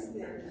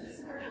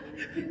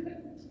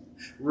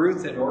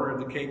 Ruth had ordered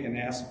the cake and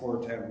asked for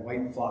it to have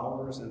white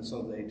flowers, and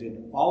so they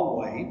did all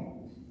white.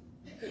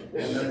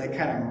 And then they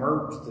kind of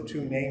merged the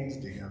two names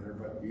together,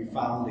 but you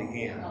found the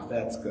hand.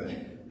 That's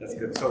good. That's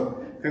good.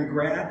 So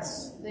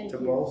congrats to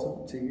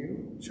both to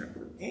you,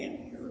 Shepherd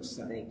and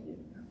Harrison. Thank you.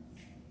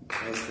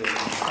 Nice to meet you.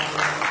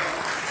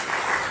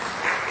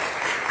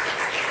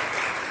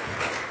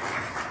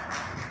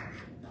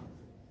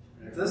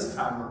 At this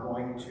time, we're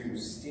going to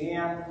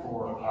stand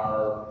for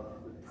our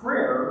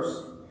prayers.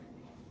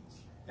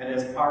 And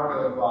as part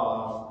of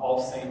All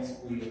Saints,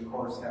 we of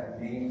course have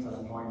names.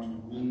 I'm going to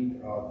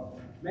read of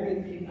many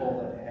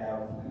people that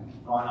have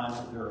gone on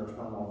to their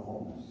eternal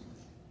homes.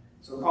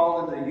 So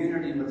called into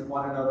unity with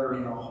one another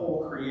in the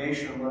whole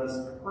creation, let us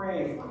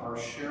pray for our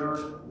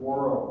shared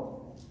world.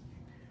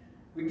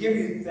 We give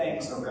you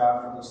thanks, O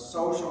God, for the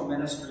social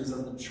ministries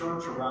of the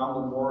church around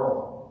the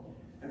world,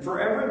 and for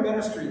every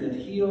ministry that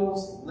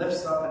heals,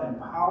 lifts up, and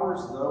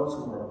empowers those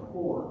who are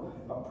poor,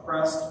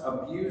 oppressed,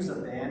 abused,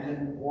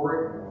 abandoned,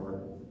 or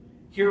ignored.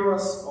 Hear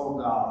us, O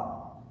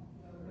God.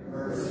 Your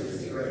mercy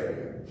is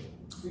great.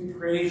 We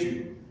praise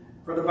you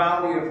for the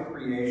bounty of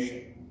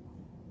creation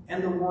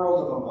and the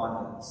world of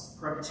abundance.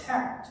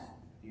 Protect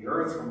the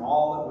earth from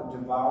all that would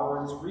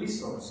devour its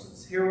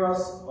resources. Hear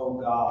us, O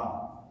God.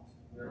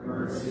 Your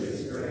mercy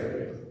is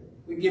great.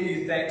 We give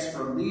you thanks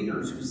for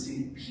leaders who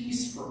seek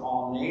peace for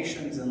all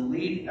nations and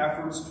lead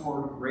efforts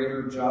toward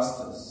greater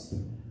justice.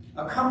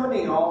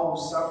 Accompany all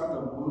who suffer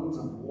the wounds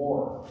of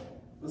war,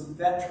 with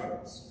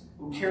veterans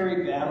who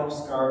carry battle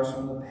scars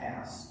from the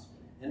past,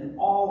 and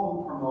all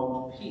who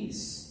promote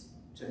peace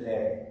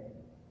today.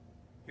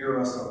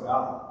 Hear us, O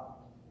God.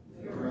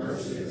 Your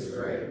mercy is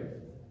great.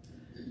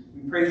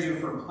 We praise you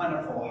for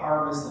plentiful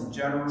harvest and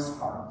generous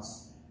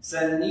hearts.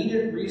 Send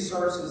needed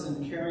resources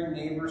and caring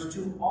neighbors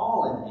to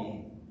all in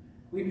need.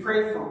 We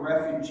pray for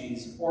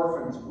refugees,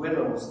 orphans,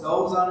 widows,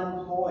 those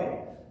unemployed,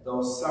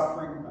 those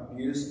suffering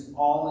abuse,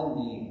 all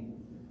in need.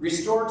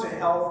 Restore to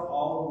health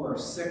all who are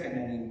sick in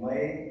any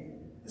way.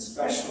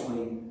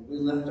 Especially, we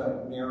lift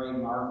up Mary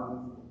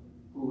Martin,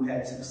 who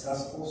had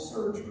successful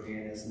surgery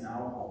and is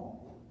now home.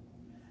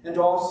 And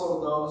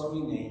also those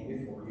we name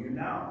before you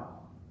now.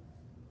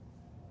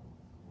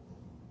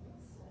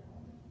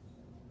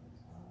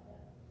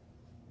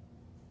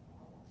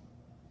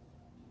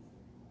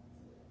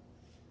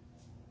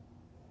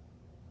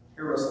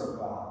 Hear us, O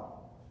God.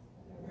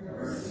 Your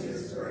mercy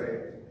is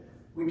great.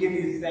 We give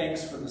you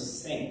thanks for the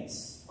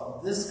saints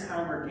of this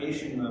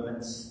congregation who have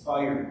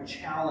inspired,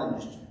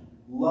 challenged,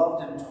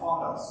 loved, and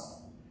taught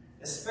us,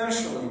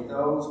 especially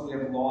those we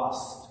have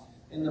lost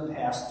in the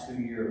past 2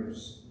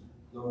 years.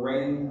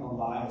 Lorraine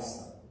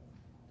Eliason,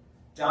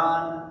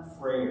 Don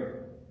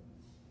Freyer,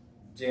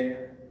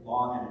 Dick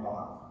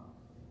Longenbach.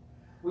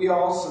 We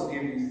also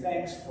give you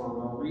thanks for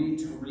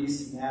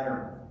Marie-Therese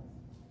Mattern,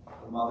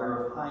 the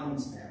mother of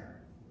Heinz Mattern,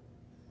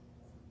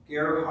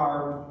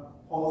 Gerhard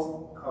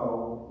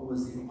Hothko, who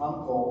was the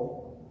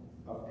uncle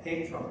of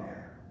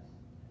Patroman,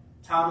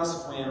 Thomas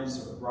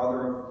Wamser,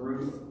 brother of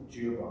Ruth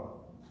Juba,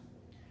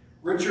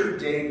 Richard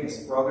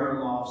Davis,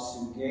 brother-in-law of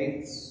Sue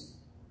Gates,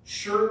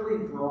 Shirley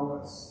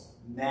Brokus,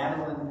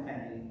 Madeline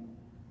Penny,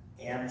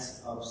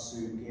 aunts of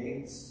Sue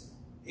Gates,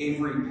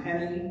 Avery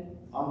Penny,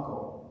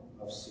 uncle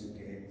of Sue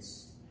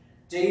Gates,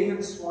 David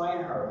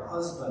Swinehart,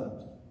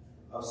 husband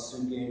of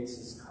Sue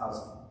Gates'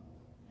 cousin,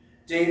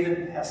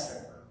 David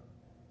Pessick,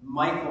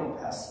 Michael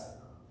Pessick,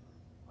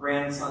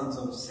 grandsons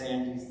of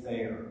Sandy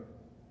Thayer,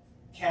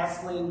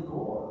 Kathleen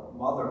Gore,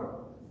 mother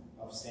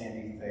of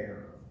Sandy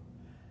Thayer,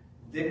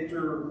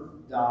 Victor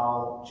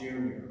Dahl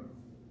Jr.,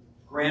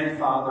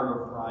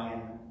 grandfather of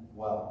Brian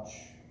Welch,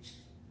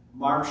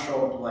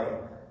 Marshall Blake,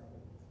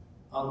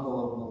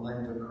 uncle of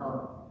Melinda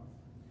Kern,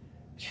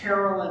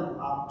 Carolyn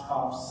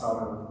Optoff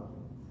Sutter,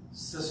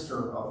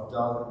 sister of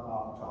Doug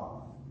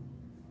Optoff,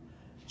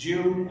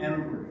 June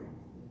Embry,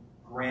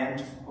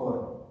 Grant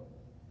Hood,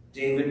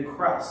 David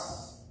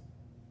Kress,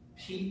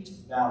 Pete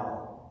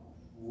Bellow,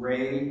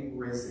 Ray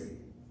Rizzi,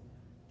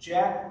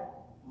 Jack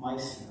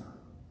Meissner,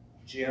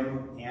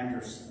 Jim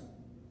Anderson,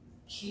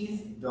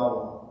 Keith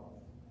Dolan,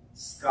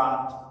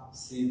 Scott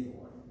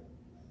Seavoy,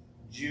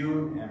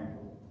 June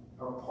Embry,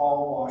 or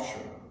Paul Washer,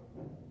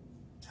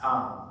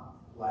 Tom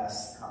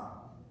Lascon.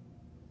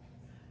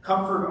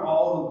 Comfort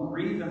all who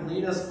grieve and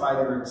lead us by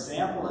their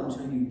example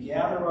until you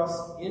gather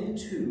us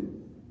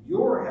into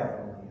your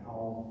heavenly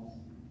home.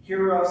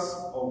 Hear us,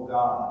 O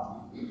God.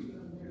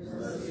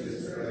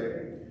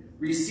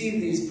 Receive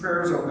these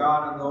prayers, O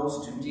God, and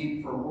those too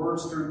deep for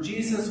words through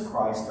Jesus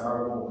Christ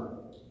our Lord.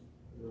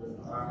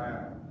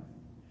 Amen.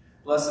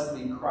 Blessed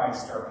be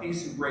Christ, our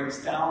peace, who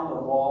breaks down the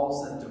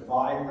walls that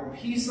divide. The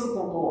peace of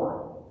the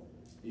Lord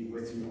be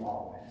with you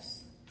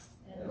always.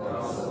 And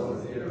also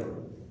with you.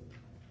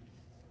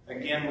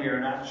 Again, we are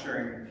not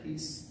sharing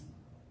peace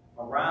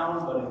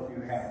around, but if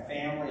you have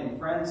family and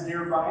friends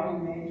nearby, you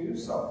may do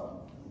so.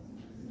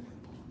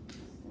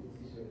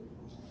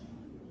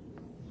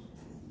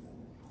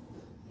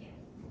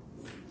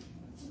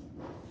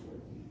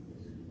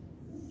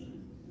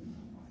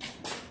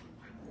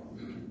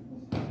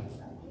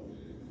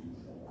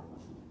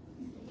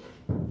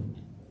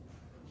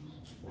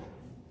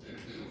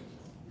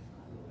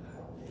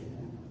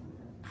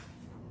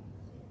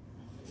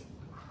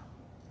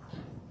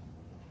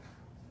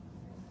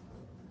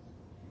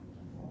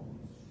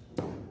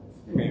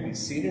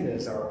 Seated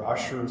as our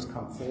ushers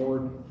come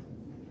forward,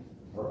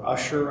 or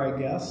usher, I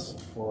guess,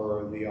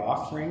 for the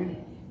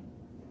offering.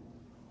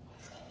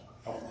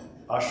 Oh,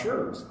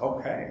 ushers,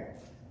 okay.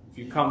 If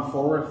you come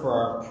forward for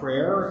our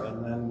prayer,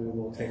 and then we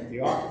will take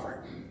the offering.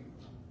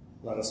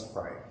 Let us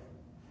pray.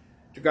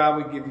 To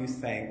God, we give you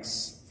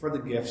thanks for the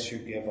gifts you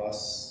give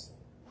us.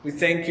 We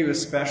thank you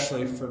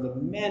especially for the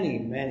many,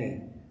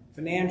 many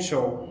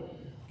financial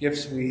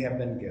gifts we have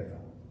been given.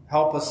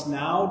 Help us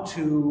now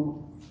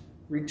to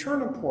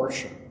return a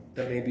portion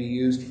that may be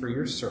used for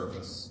your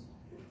service.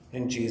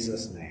 In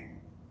Jesus' name.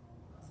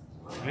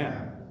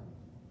 Amen.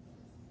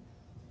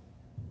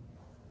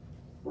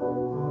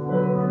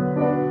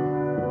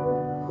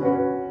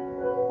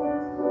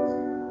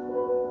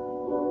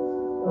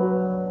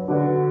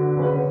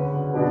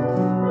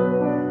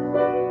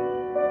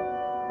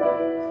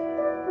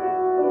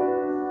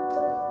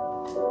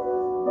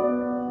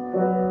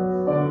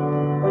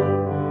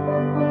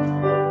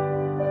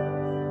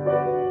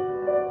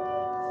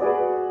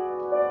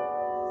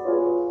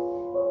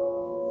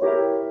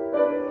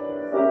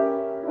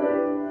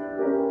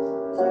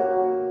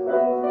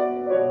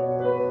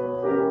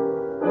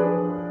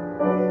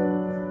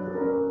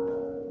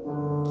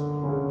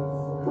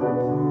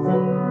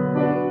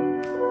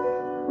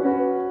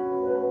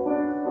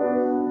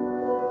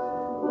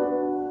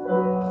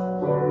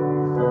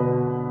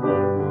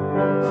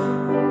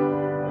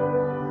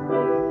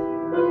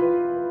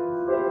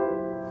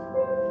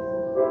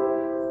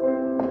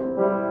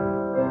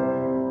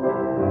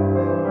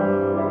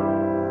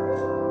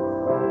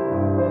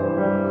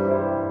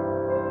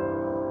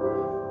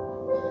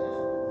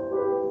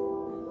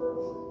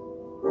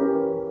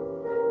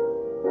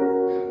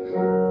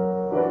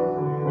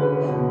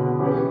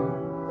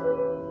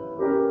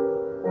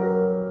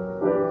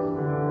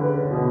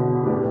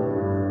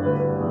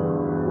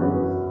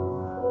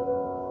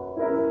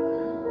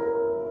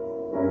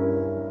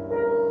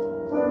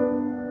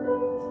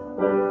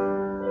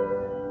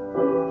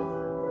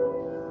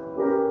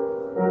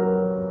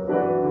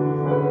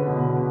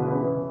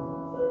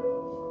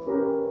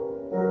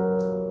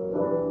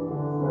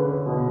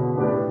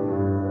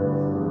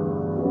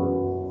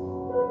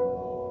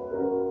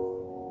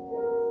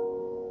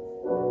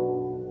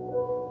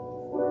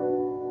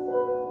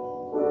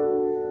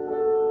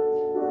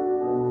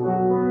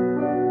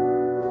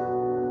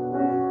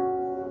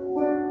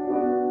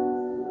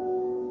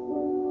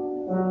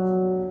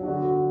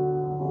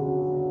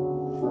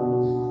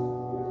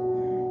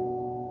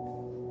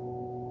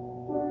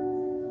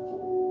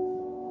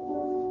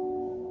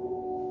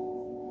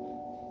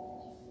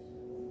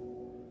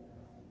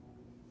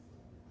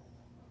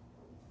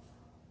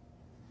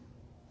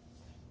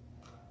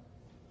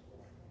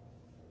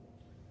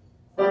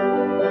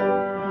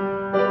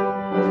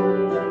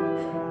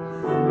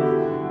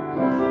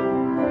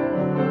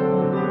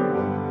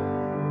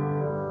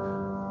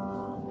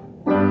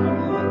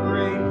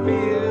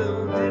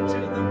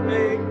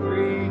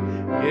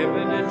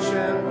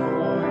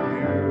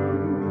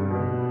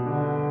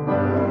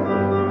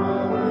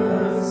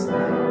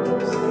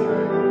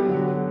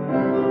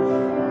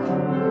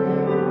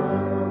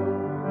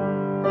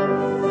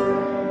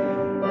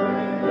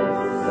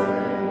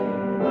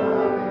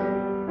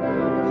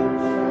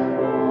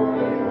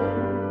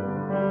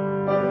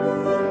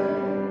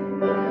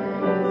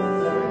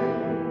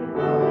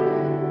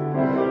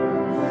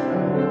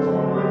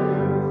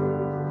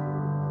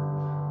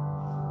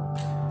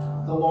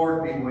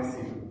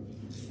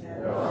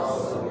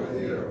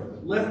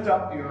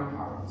 up your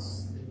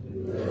hearts.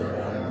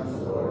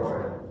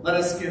 Let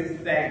us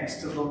give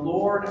thanks to the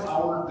Lord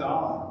our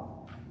God.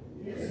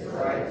 It is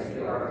right to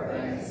give our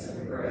thanks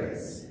and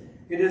praise.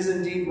 It is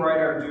indeed right,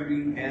 our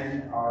duty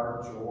and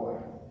our joy,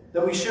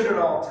 that we should at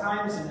all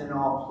times and in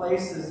all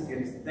places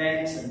give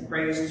thanks and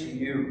praise to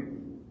you.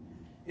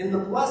 In the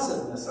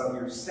blessedness of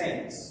your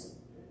saints,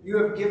 you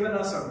have given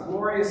us a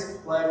glorious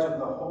pledge of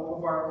the hope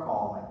of our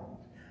calling,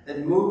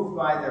 that moved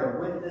by their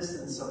witness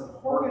and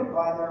supported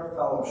by their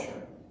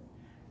fellowship,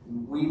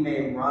 we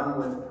may run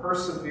with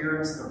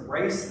perseverance the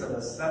race that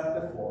is set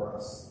before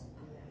us,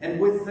 and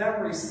with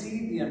them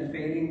receive the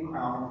unfading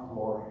crown of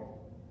glory.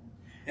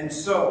 And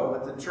so,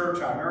 with the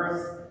church on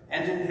earth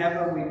and in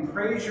heaven, we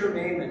praise your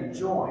name and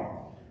join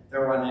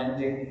their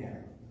unending hymn.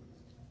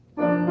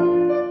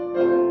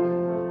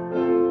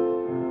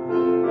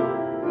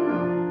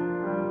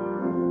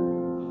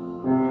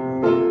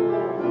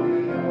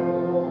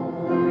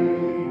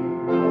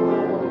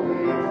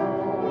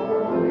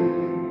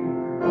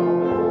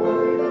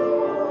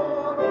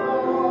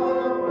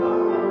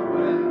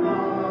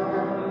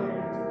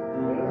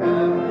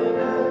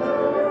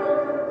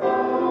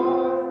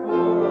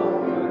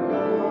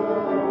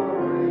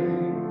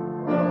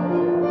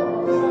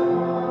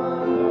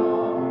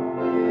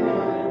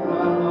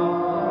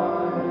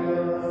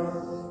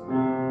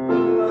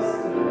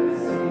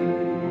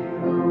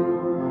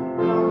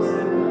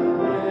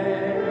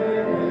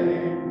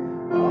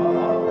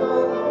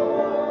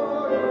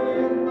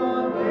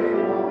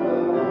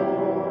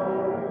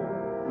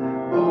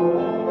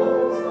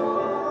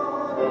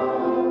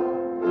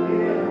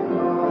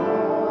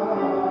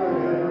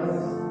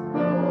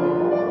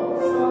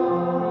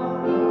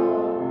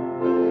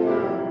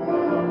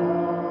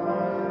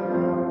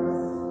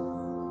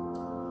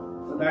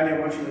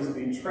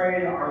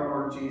 Our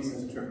Lord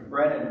Jesus took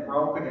bread and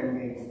broke it and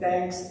gave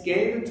thanks,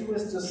 gave it to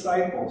his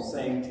disciples,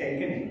 saying,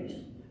 "Take and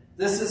eat.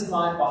 This is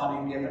my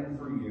body given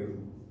for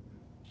you.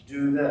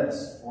 Do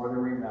this for the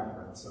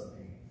remembrance of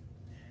me."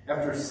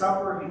 After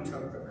supper, he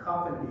took the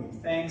cup and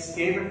gave thanks,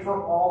 gave it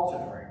for all to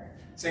drink,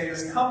 saying,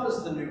 "This cup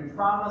is the new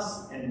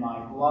promise in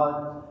my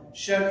blood,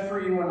 shed for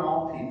you and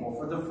all people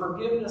for the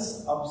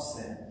forgiveness of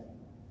sin.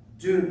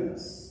 Do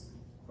this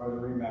for the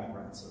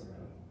remembrance of me."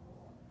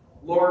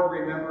 Lord,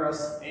 remember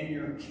us in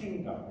your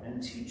kingdom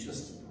and teach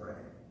us to pray.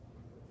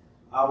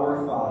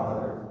 Our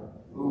Father,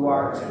 who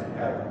art in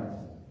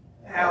heaven,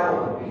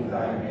 hallowed be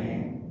thy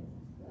name.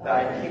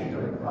 Thy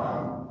kingdom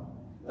come,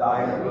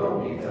 thy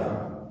will be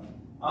done,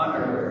 on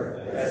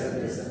earth as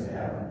it is in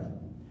heaven.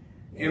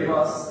 Give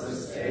us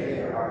this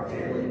day our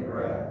daily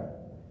bread,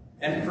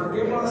 and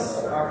forgive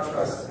us our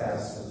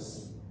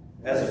trespasses,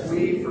 as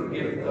we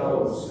forgive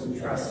those who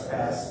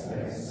trespass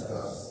against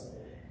us.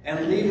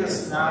 And lead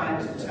us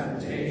not into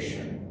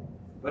temptation,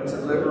 but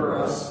deliver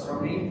us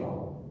from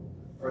evil.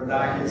 For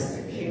thine is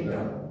the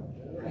kingdom,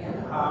 and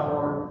the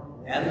power,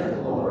 and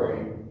the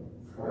glory,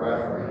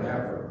 forever and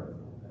ever.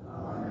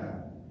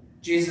 Amen.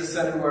 Jesus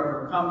said,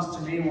 "Whoever comes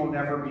to me will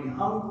never be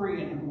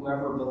hungry, and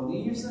whoever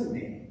believes in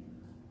me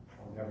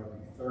will never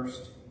be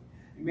thirsty."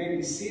 You may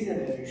be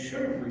seated, and you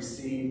should have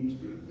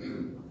received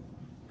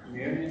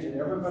communion. Did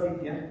everybody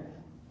get it?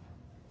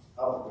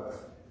 Oh, good.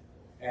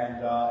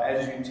 And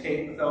as you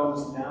take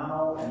those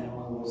now, and then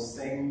we will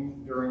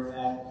sing during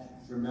that,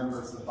 remember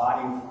it's the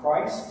body of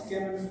Christ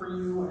given for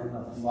you and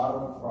the blood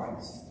of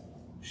Christ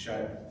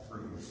shed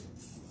for you.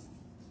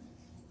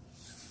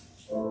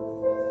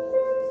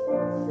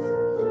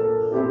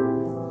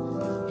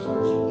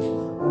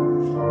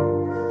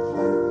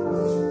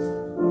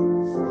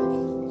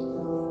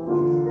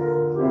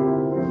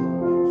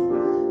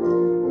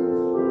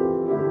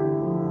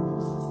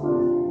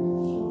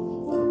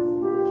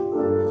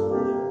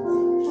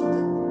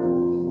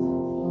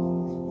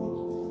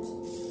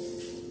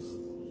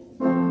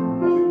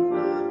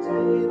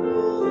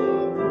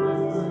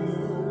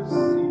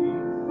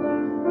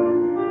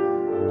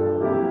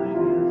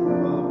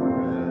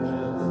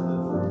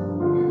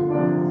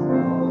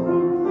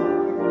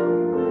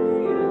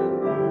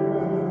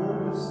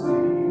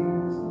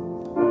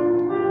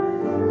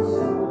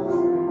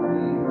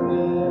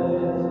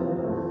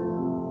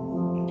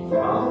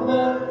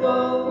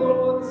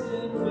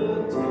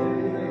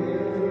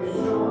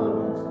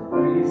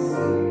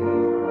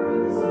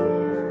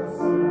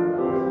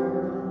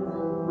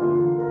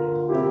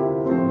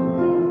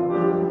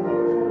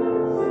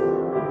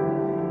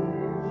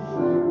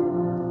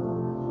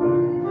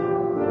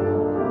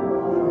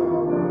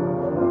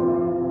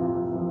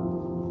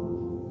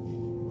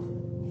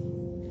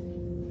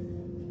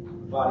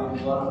 Body and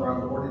blood of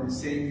our Lord and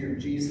Savior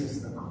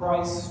Jesus the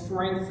Christ,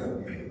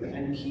 strengthen you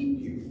and keep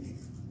you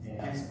in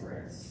his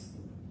grace.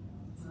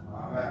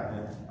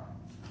 Amen.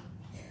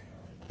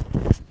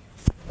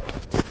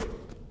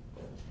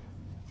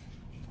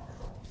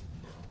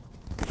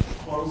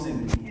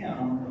 Closing the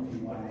hymn, if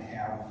you want to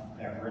have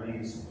that ready,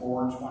 is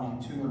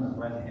 422 in the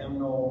red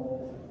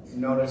hymnal.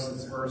 Notice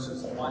it's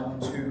verses 1,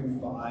 2,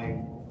 5,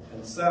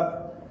 and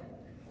 7.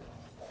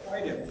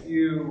 Quite a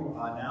few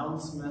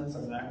announcements.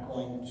 I'm not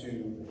going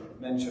to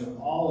mention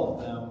all of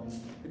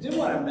them. I did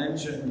want to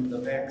mention the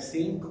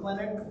vaccine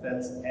clinic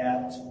that's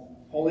at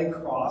Holy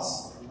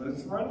Cross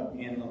Lutheran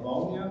in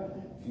Livonia.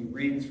 If you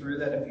read through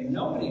that, if you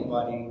know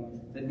anybody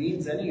that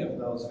needs any of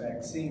those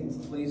vaccines,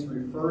 please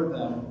refer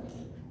them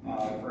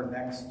for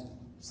next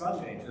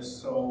Sunday,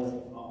 just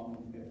so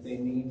if they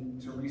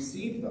need to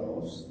receive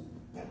those.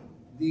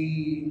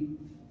 The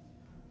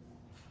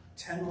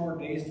 10 more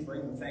days to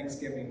bring the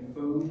Thanksgiving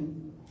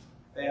food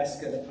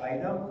basket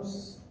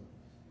items.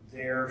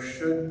 There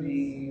should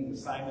be the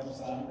sign-ups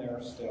on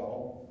there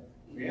still.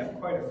 We have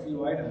quite a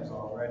few items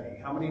already.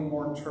 How many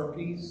more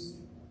turkeys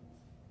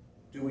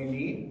do we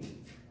need?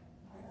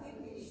 I think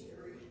we need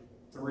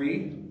 3.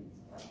 3?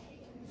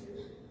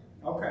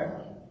 Okay.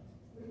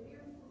 With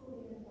your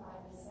food in by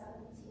the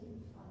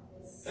 17th of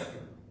this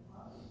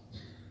month,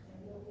 and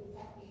you'll be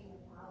packing the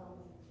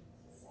following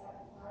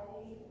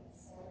Friday and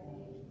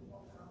Saturday,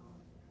 will come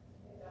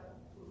pick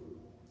up food.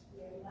 We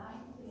have 9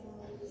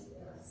 families,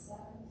 there are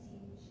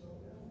 17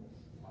 children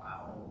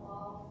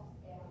involved,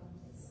 and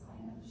the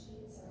sign-up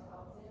sheets are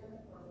out there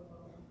for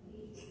what we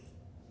need to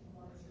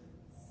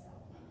so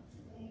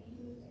thank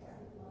you to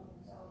everyone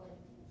who's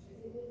already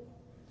contributed.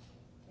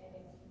 And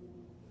if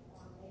you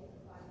want to make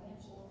a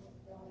financial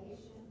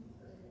donation,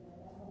 put it in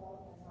an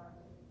envelope and mark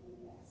it with food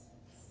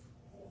baskets.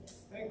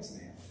 Thanks,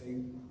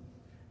 Nancy.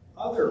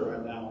 Other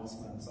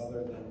announcements,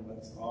 other than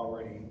what's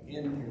already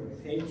in your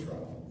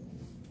Patreon,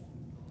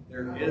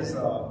 there is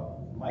a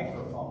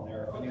microphone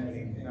there. If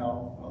anybody,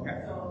 no?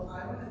 Okay. So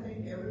I want to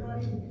thank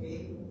everybody who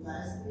came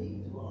last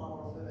week to our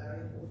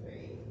Solidarity for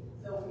Faith.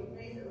 So we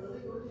made a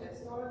really good head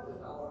start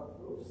with our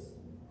groups.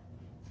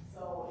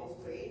 So it's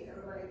great.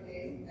 Everybody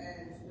came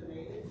and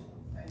donated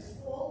and it's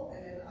full.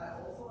 And then I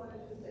also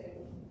wanted to thank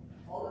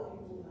all the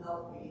people who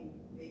helped me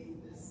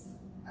making this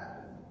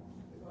happen.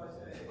 Because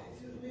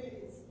it's usually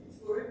it's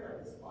good, but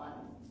it's fun.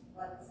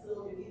 But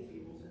still you need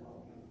people to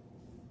help you.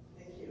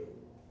 Thank you.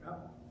 Yeah.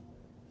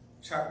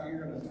 Chuck, you're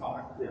going to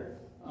talk? Yeah.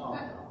 Oh.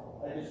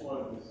 I just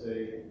wanted to say,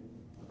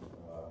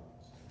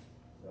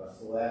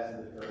 Celeste is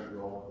the current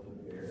role of the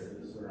mayor.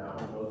 This is for now,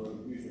 those are the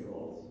future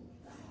roles.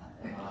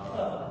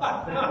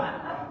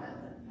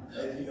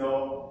 As you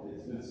know,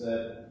 it's been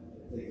said,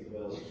 it takes a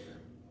village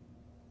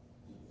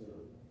to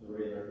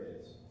raise our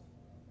kids.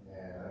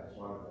 And I just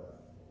wanted to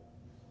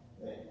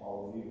thank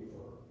all of you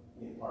for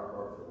being part of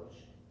our village.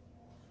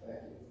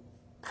 Thank you.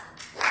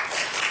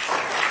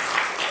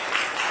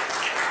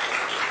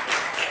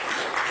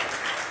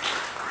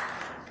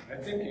 I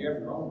think you have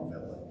your own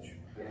village.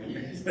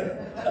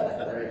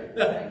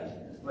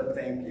 But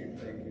thank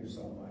you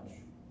so much.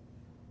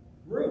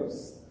 Ruth.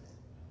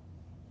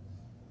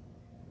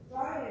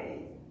 Friday,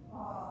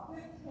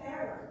 5th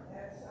Tavern,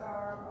 that's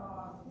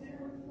our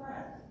dinner with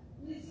friends.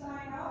 Please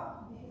sign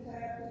up because I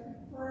have to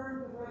confirm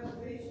the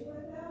reservation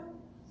with them.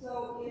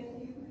 So if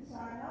you could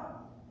sign up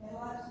and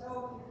let us know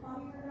if you're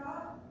coming or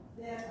not,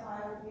 then I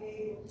will be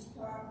able to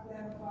talk to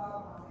them about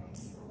how many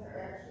people there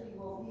actually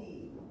will be.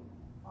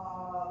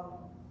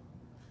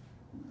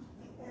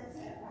 That's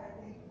it.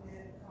 I think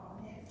that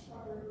Nancy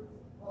covered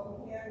what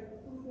we had with the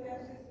food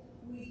baskets.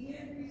 We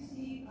did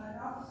receive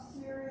enough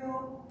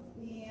cereal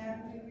and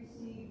we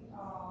received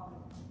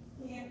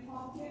canned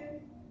pumpkin.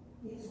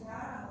 It's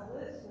not on the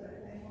list, but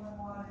if anyone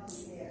wanted to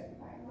get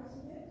pint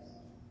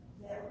mix,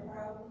 that would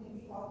probably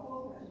be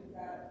helpful because we've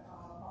got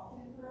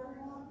pumpkin for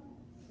everyone.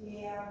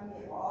 And we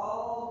have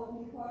all the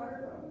peanut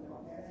butter, but we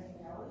don't have any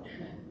jelly.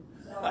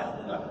 So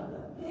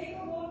take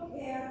a look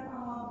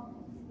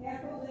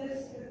at the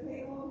list and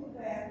take a look at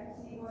that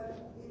and see what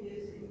it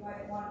is that you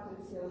might want to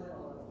fill in a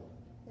little.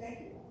 Thank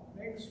you.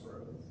 Thanks,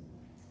 Ruth.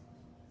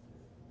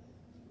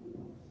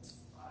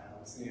 I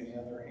don't see any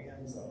other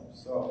hands up.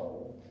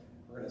 So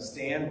we're going to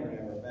stand, we're going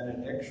to have a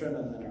benediction,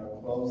 and then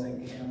our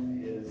closing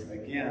hymn is,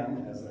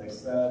 again, as I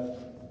said,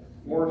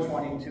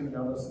 422.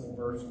 Notice the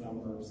verse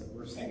numbers that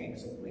we're singing,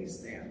 so please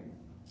stand.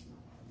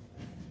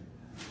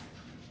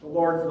 The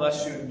Lord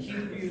bless you and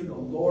keep you. The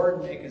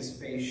Lord make his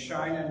face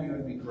shine on you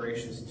and be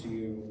gracious to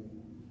you.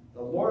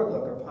 The Lord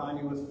look upon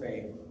you with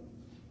favor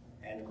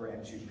and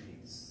grant you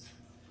peace.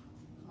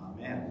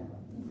 Amen.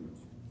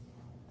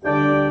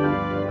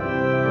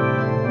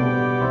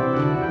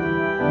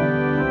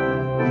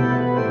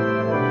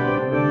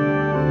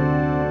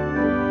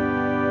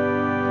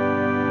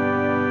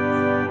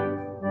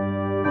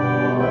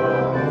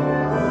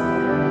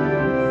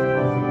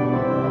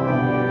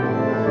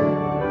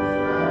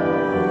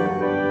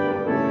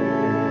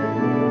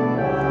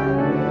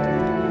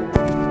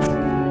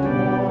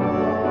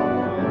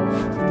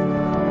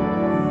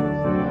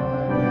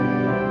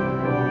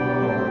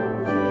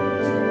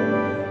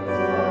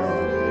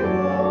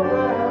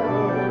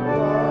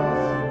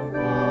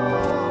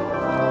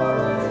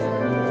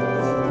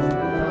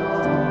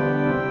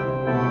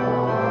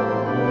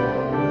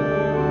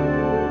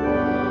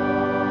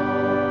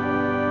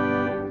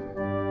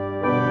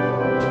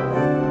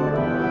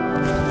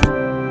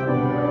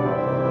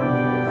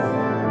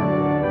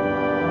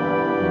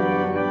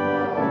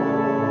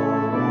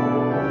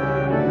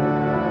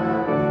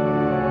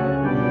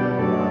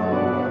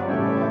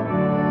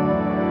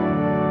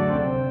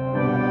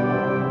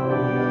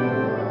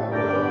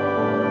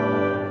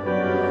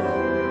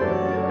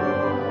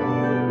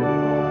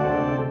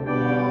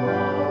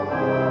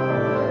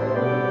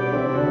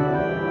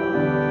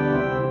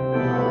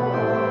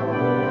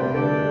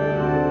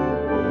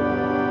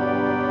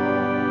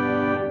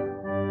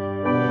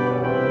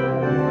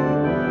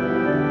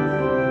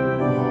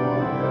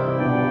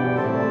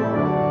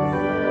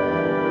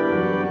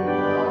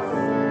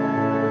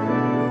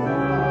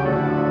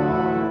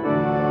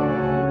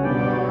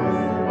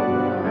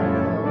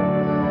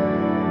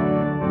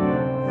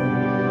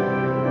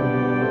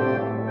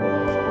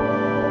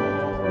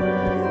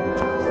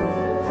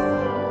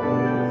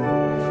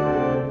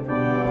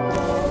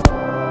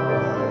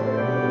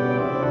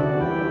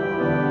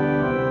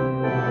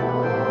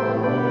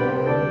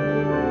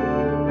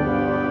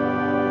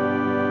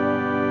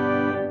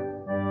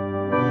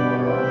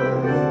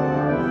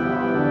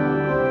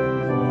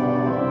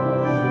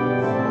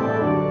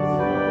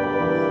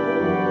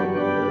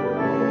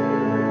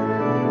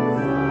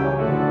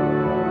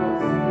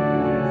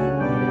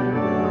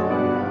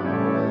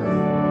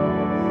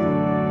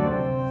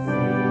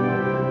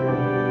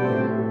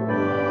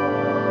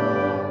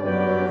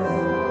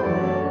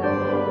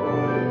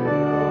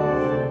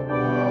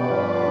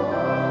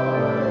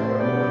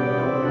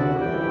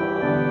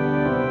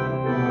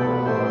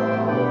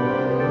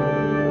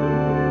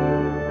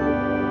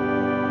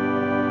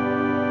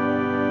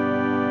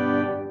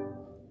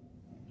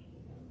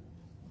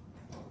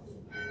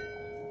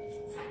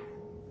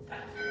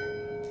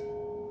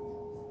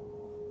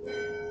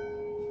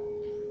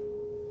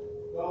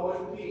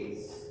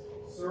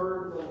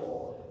 serve the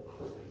Lord.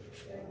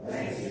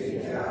 Thanks be to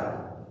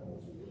God.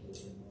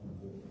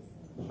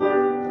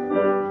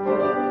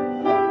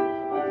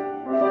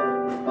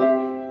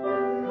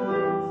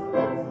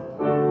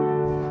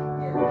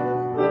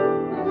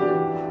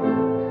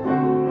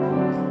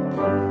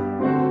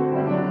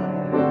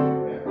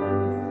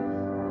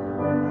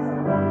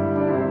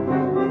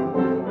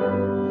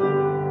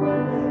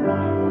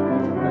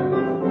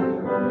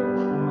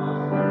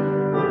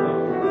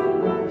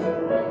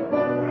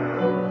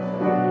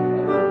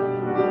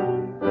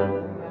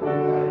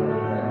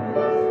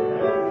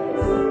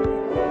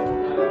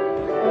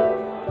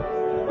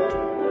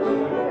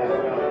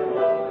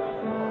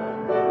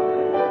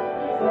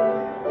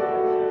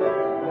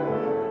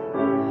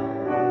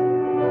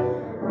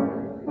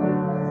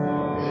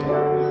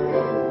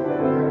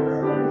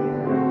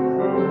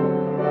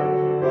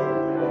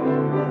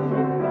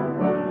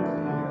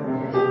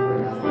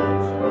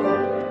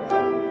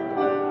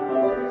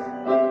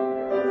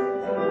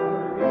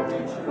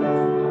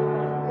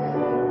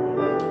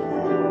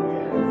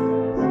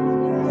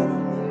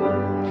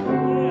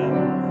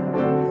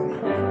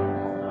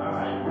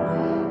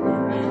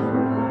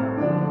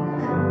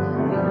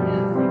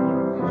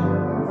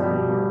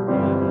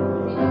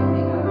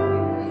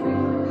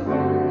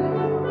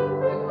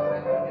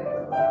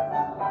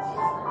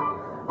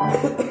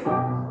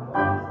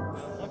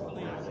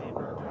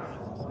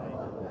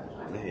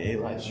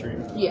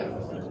 Yeah.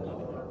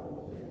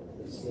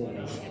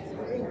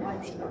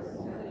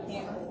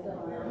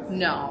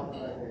 No.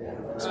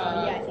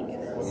 Yeah, I think it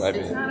is.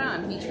 It's not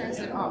on. He turns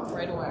it off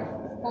right away.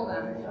 Hold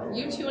on.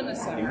 You two in the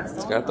center.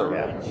 It's got the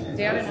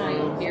Dad and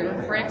I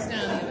here. Braxton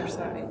on the other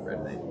side.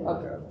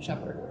 Okay,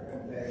 Shepherd.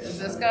 Is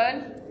this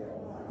good?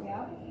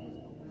 Yeah.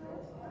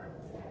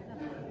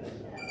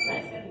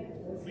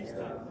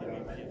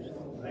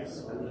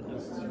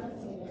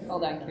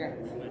 Hold on, Kira.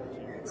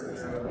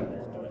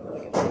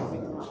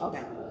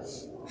 Okay.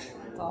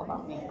 It's all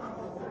about me.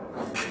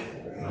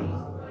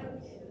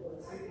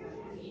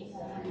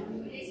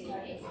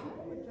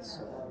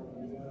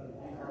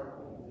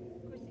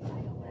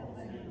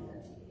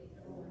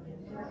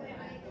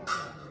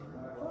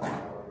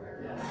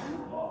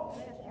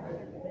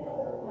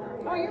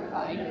 Oh, you're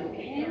fine.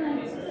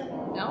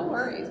 No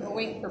worries. We're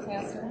waiting for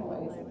Pastor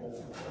anyways.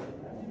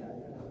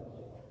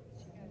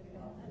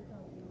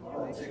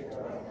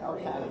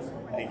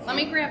 Okay. Let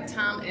me grab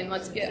Tom and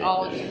let's get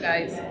all of you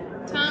guys.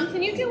 Tom,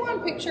 can you do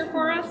one picture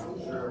for us?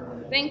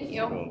 Thank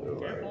you.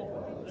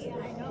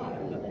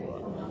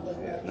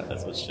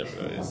 That's what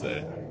Shepherd always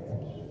say.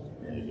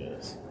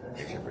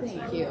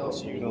 Thank you.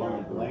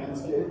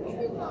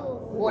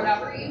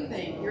 Whatever you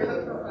think. You're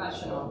the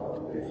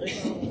professional.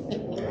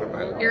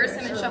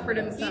 Harrison and Shepherd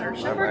in the center.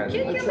 Shepherd,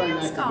 get your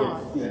mask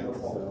off. Did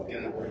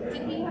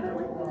he have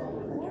it?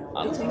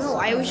 No,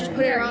 I always just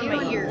put it around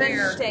my ear.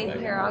 Then stay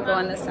here. I'll go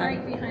on this side.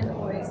 Right behind the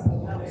boys.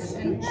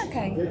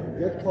 Okay.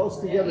 Get close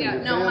together. Yeah,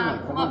 no, Mom,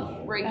 come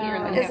up right here.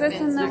 Is this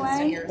in the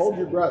way? Hold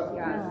your breath.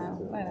 Yeah.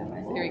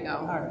 There you go.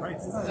 All right.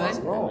 This is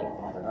good. All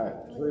right.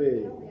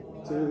 3,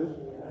 2,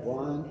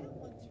 1.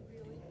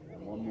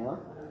 One more.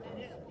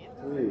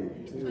 3,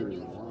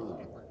 2,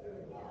 1.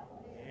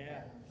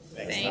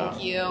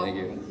 Thank you.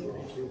 Thank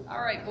you.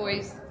 All right,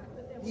 boys.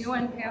 You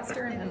and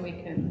Pastor, and then we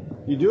can.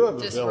 You do have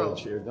a disrobe.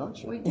 village here, don't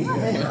you? We do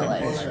have a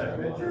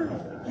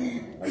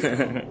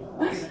village.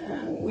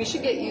 We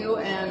should get you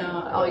and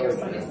all your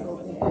Sunday school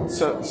people.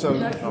 So is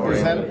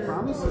that a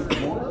promise?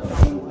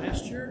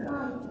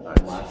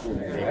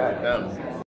 Yeah,